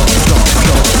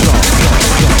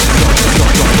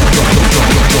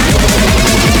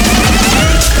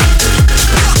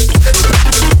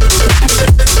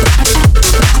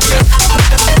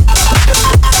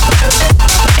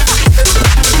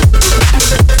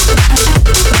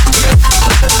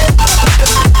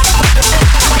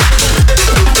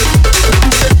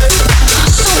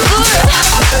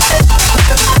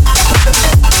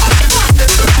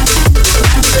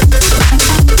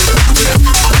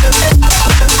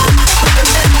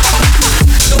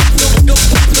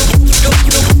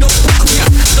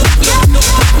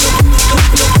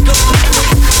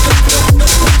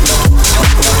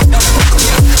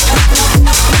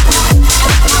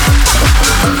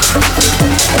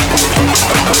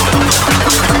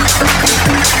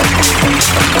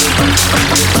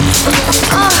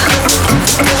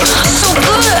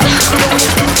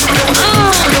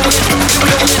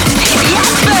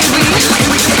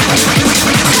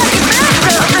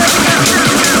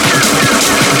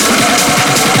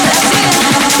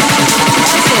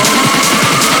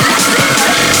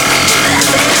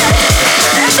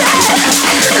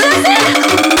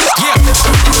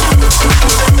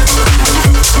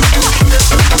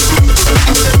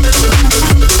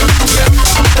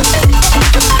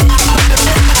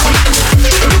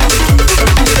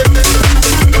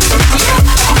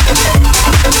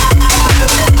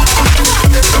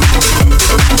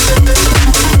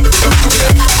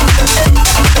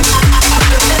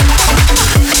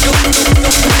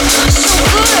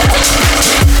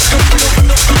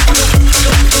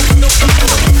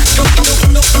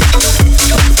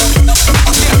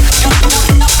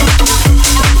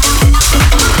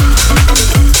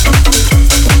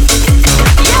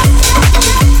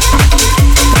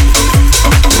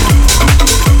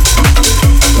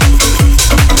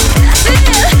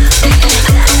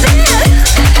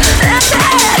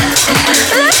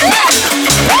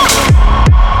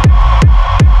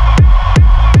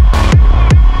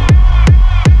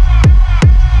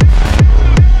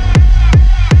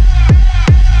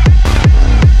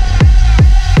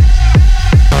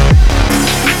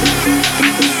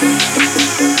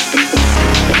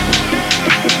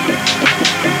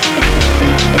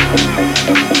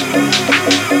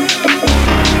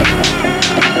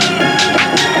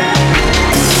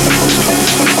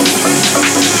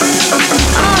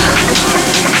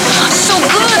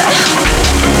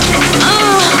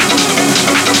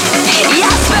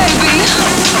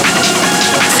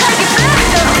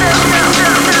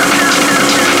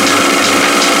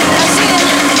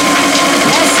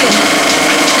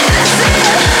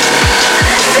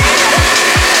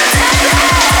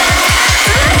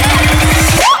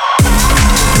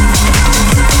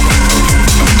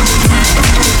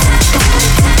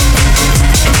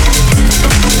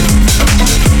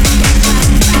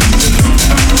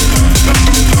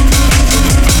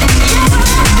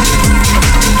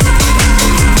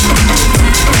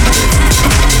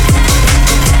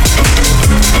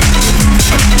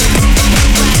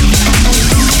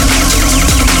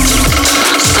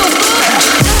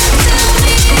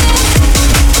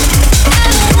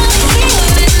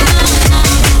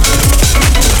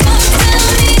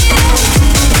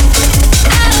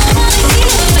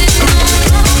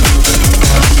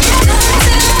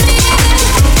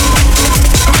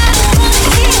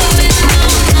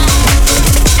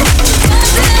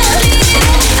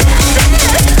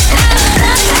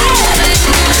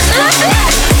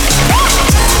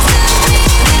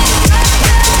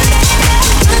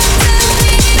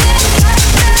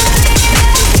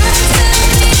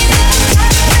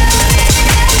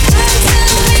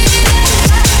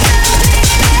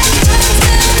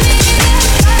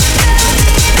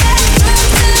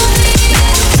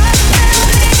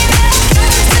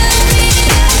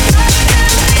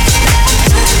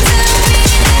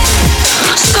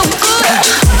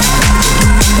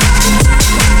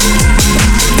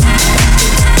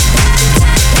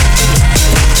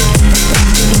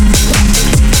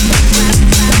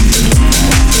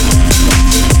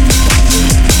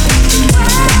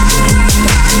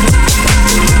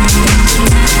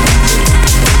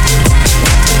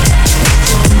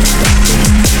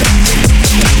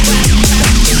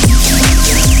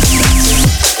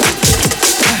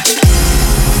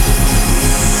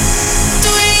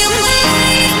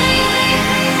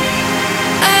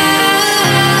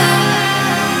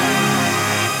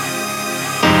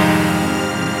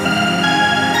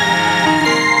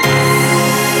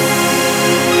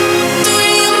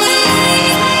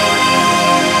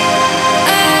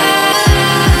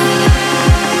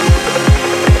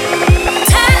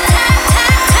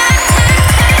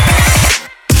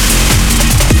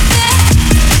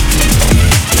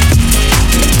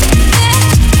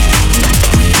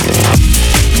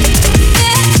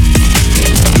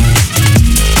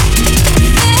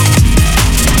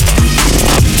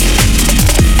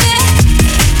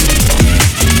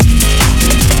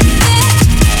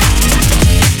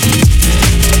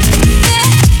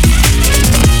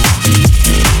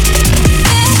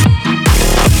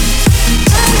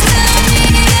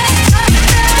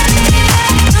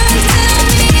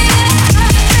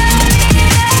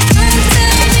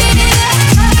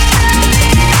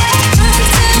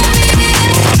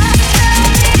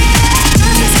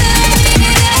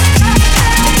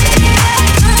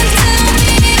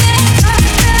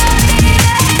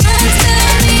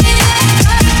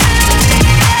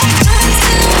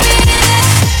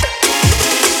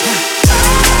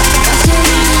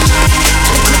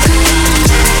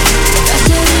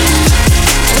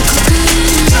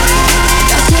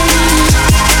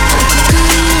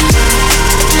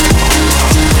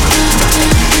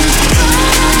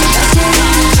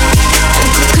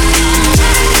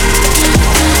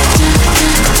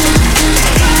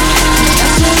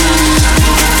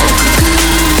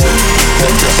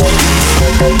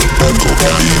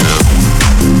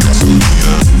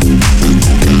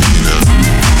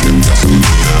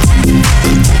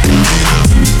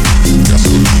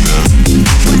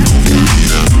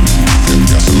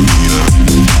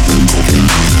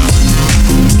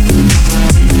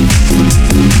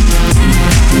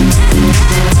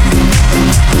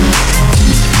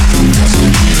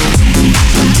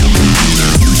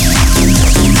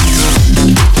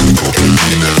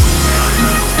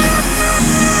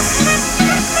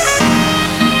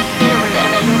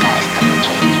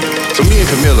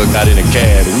 Got in a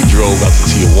cab and we drove out to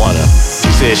Tijuana. She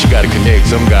said she got to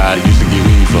connect some guy that used to get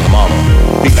weed for her mama.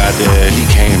 He got there, he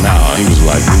came out, he was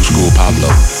like new school Pablo.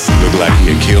 Looked like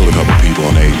he had killed a couple people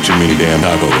and ate too many damn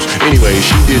tacos. Anyway,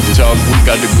 she did the talk, we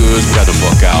got the goods, we got the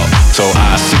fuck out. So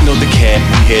I signaled the cab,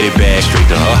 we headed back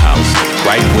straight to her house.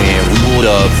 Right when we pulled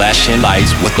up, flashing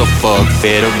lights, what the fuck,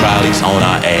 federales on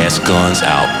our ass, guns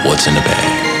out, what's in the bag?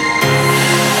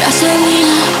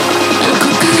 Gasolina and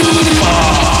cocaine.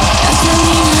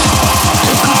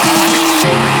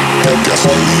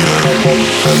 Gasolina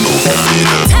and cocaine.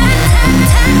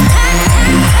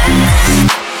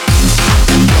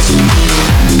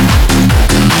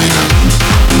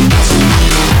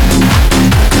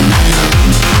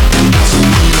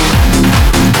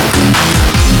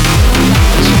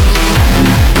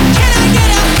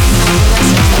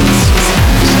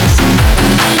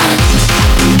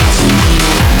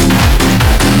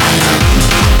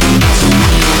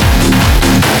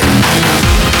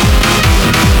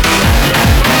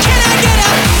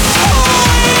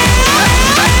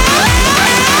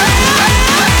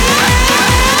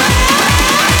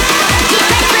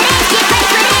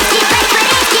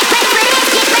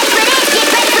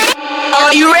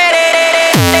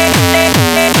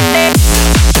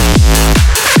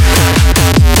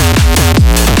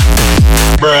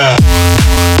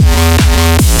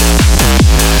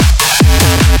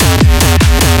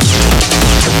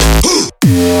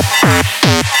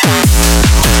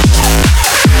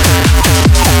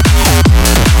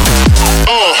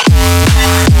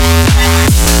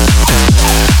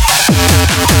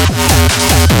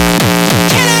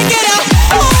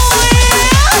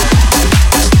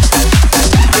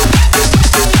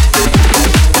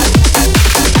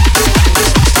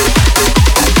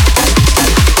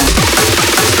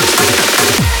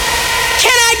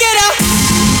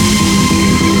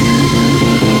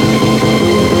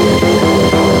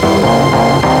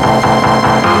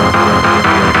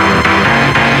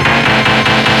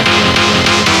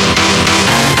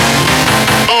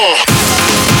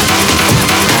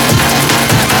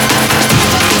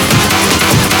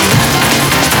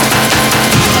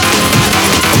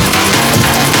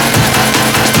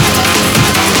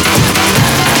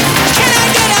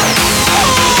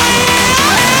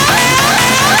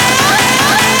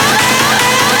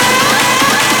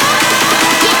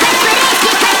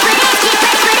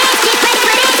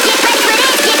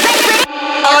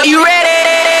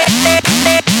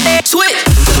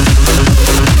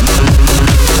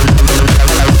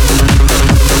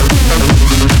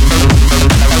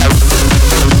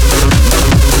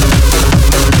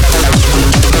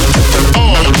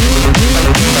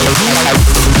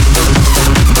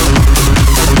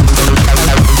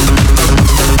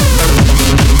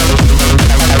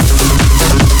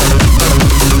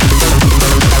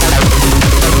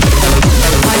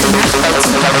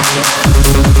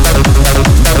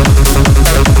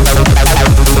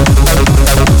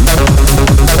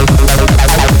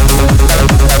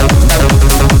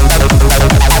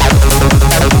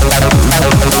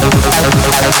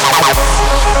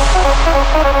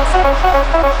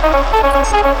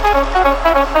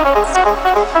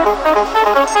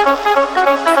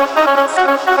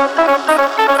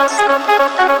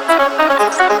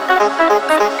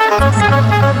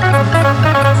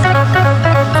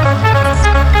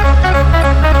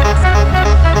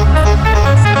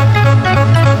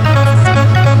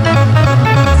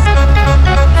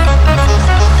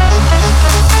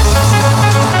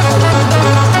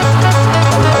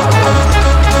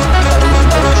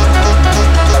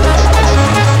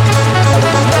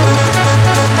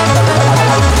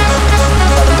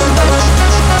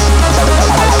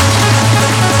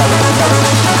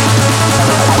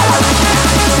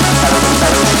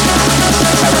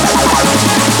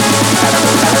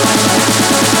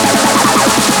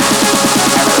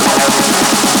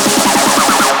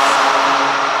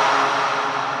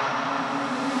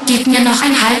 Gib mir noch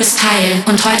ein halbes Teil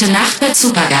und heute Nacht wird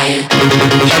supergeil.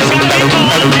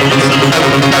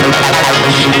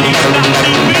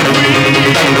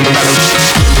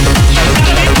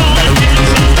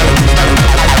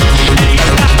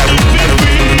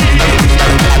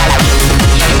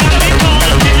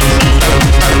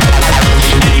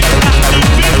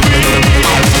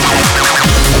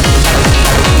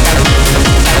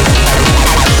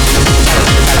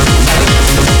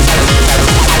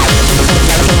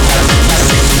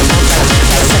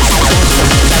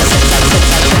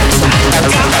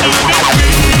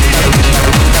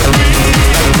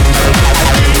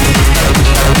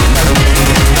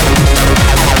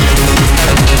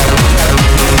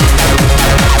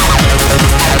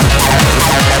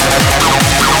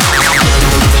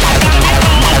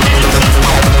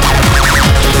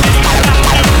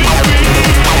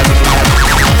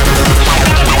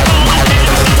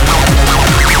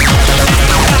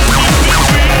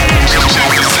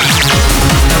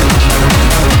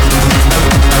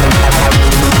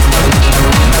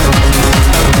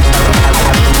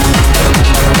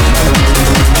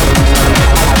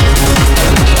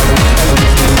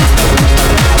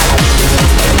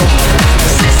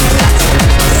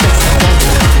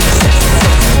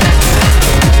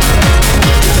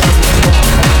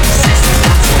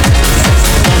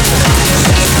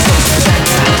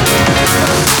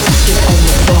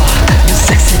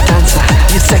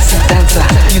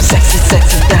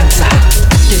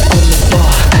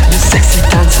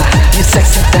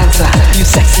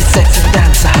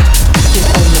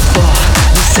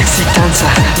 dancer,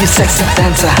 you sexy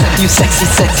dancer, you sexy,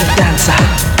 sexy dancer.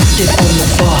 Get on the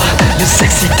floor, you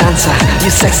sexy dancer, you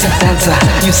sexy dancer,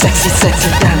 you sexy, sexy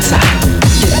dancer.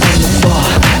 Get on the floor,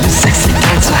 you sexy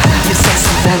dancer, you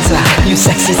sexy dancer, you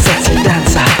sexy, sexy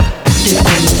dancer. Get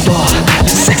on the floor,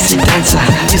 you sexy dancer,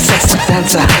 you sexy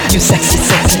dancer, you sexy,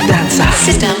 sexy dancer.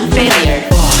 System failure.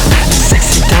 You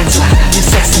sexy dancer, you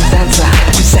sexy dancer,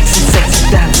 you sexy, sexy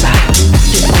dancer.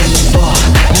 Get on the floor,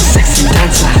 you sexy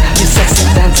dancer, you sexy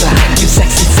dancer, you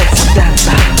sexy, sexy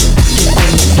dancer. Get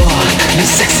on the floor, you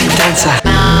sexy dancer.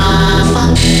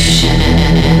 Malfunction.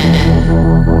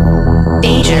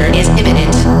 Danger is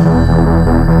imminent.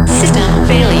 System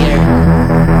failure.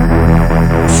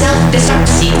 Self-destruct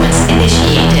sequence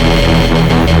initiated.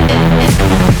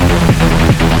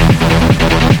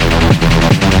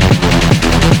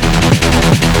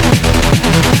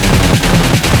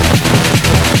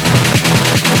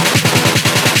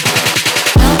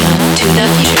 Welcome to the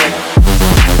future.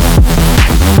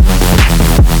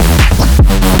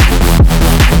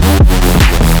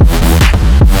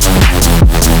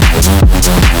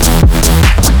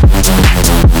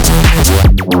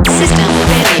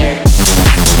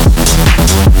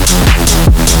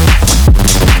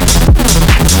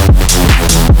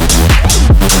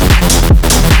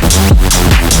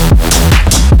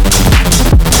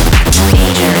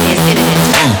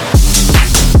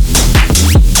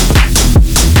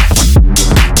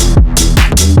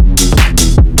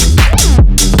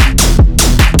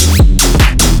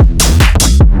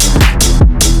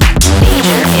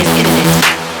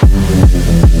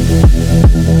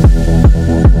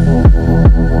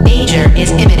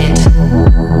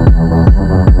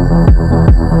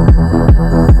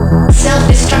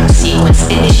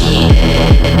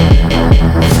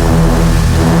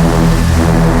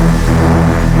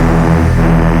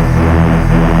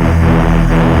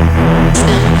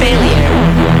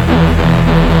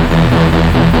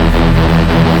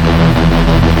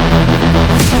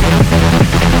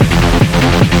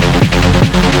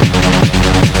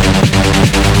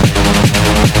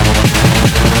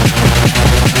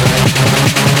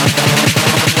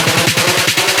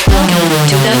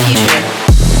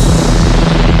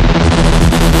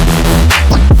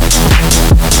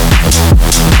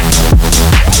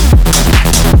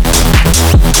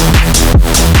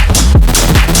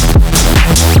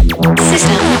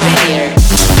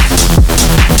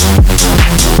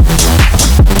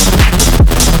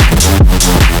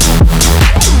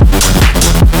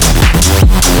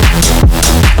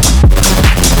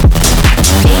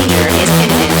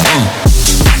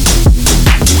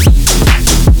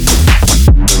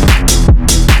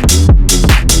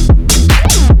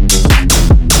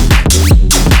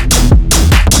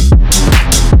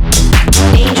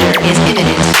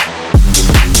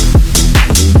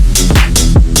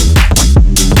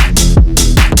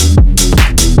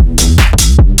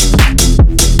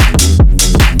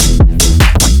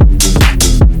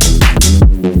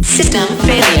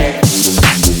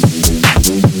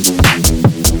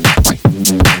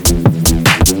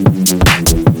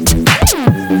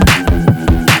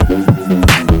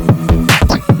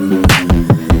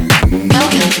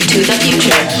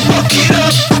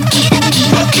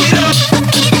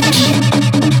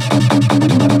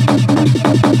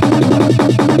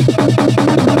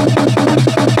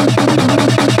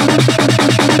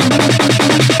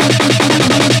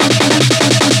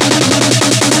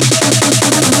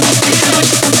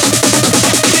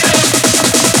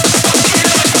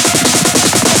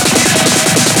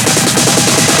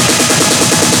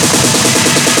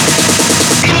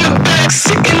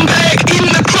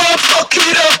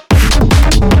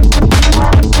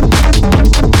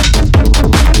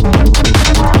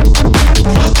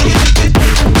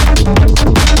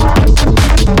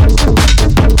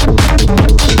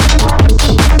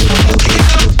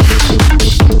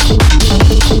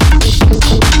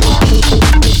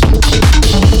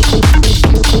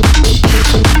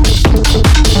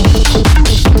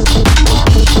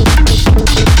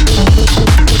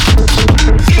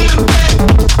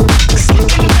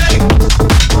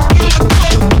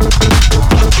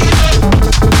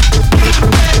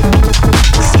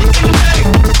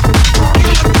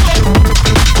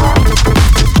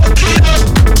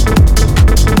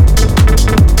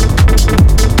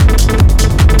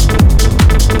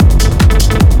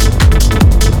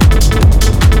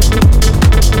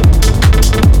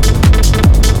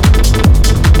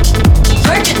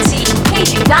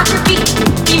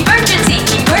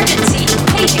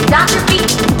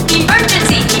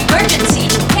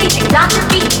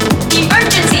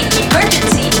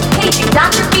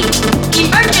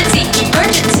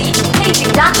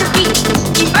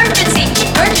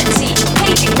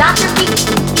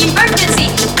 Emergency.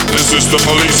 This is the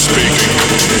police speaking.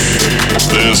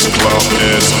 This club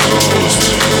is closed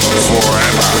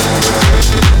forever.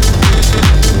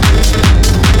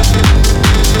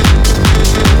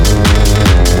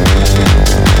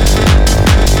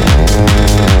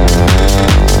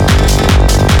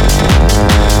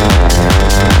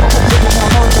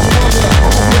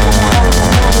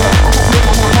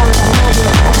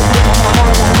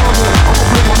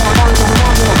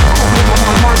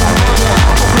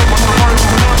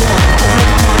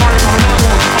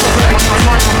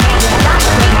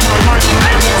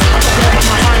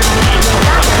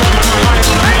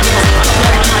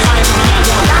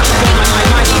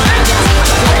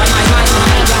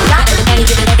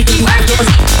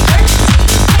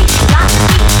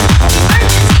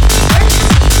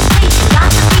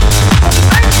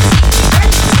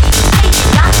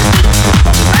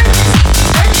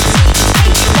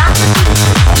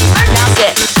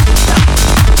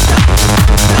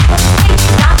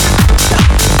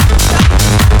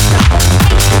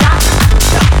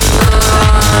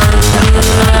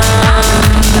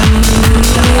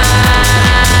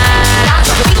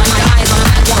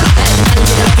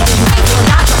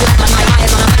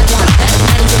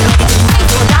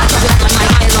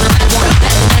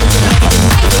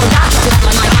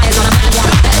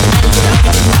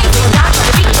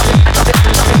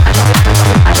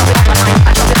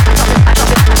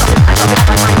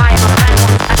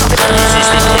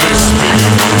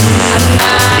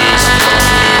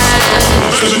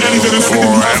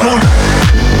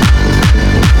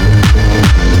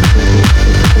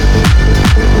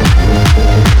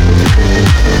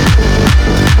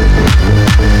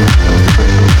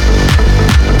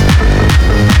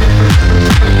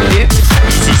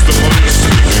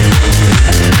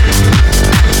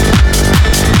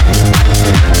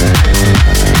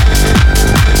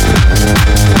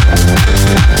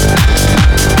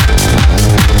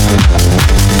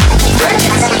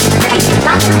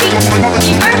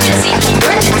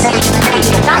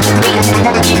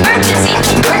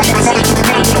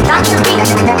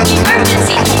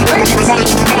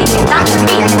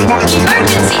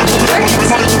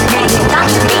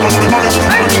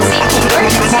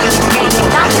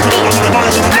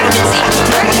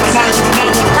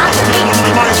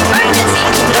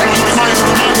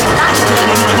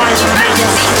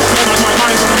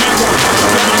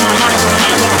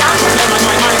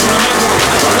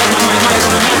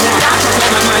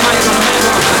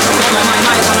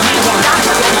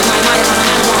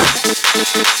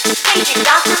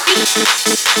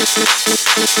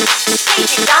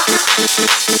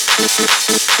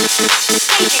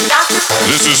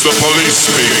 This is the police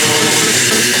speaking.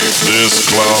 This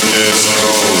club is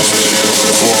closed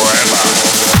forever.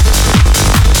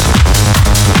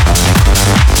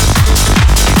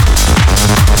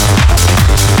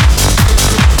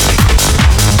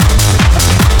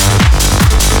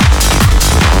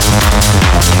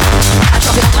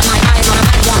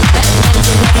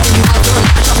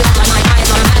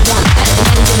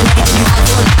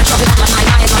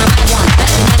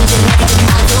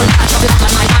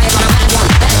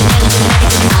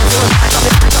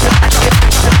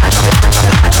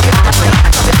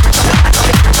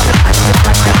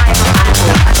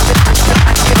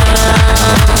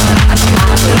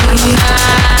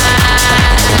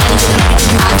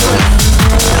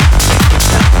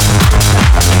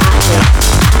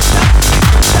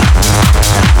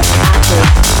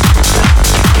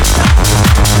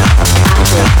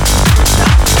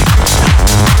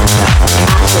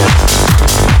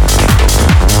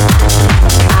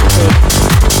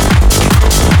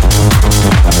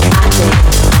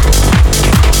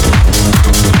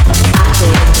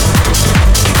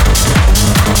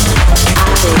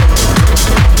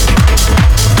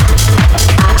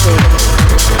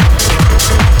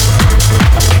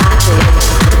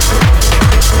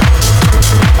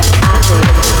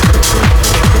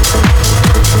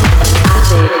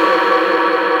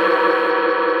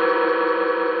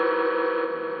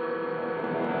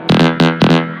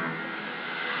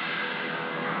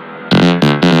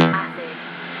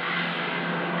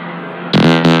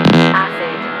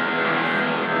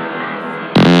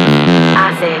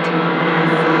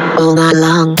 All night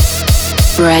long,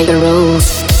 break the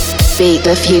rules, beat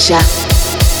the future,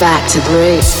 back to the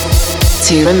roots,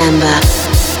 to remember,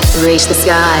 reach the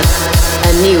sky,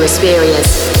 a new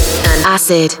experience, and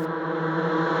acid,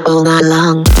 all night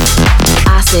long,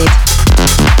 acid,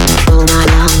 all night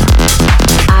long,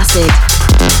 acid,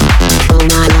 all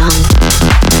night long,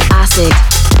 acid,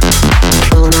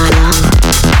 all night long,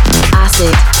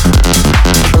 acid,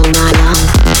 all night long,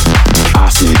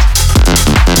 acid,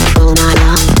 all night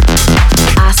long,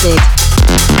 Acid.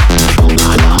 All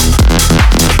night long.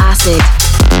 Acid.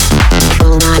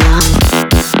 All night long.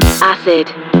 Acid.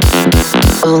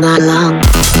 All night long.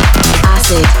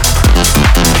 Acid.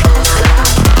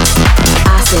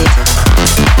 Acid.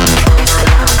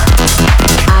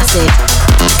 Acid.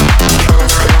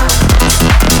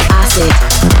 Acid.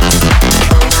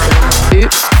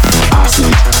 Oops.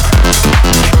 Acid.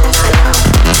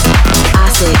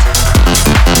 Acid.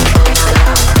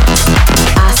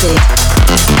 Acid.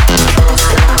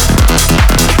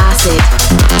 Acid.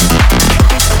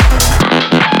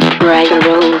 Break the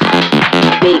rules.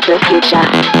 Beat the future.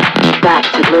 Back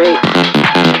to the roots.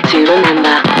 To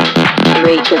remember.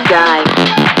 Reach the sky.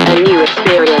 A new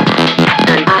experience.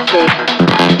 And acid.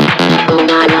 All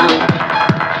night long.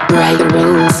 Break the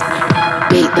rules.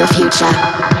 Beat the future.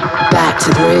 Back to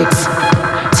the roots.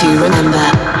 To remember.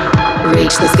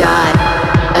 Reach the sky.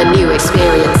 A new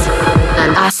experience.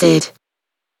 And acid.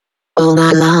 All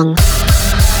night long.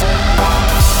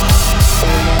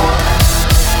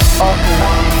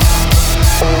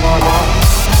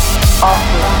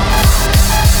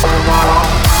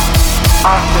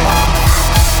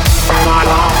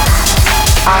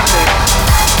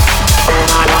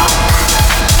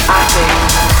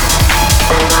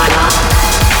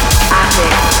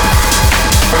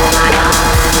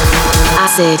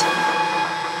 Acid.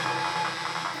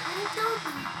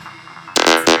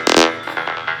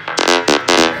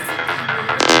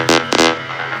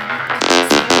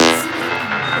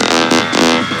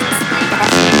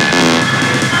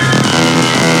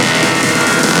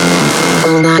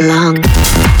 All night long.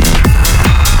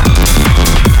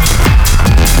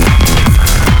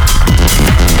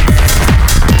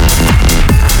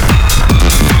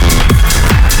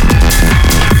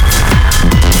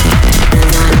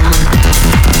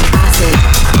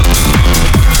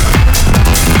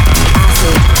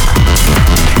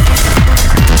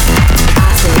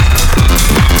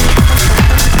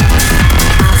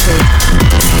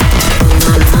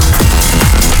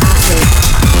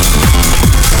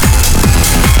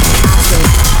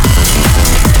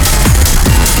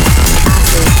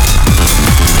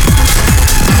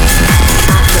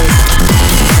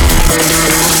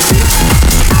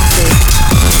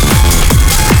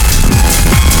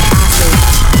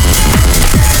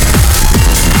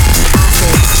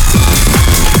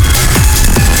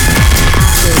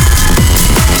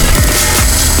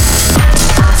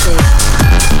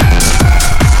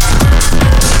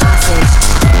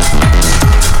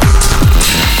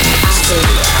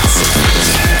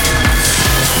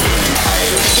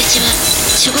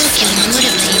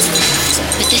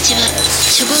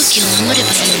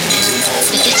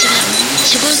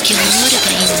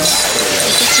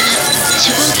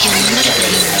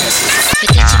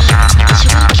 Let's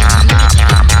go.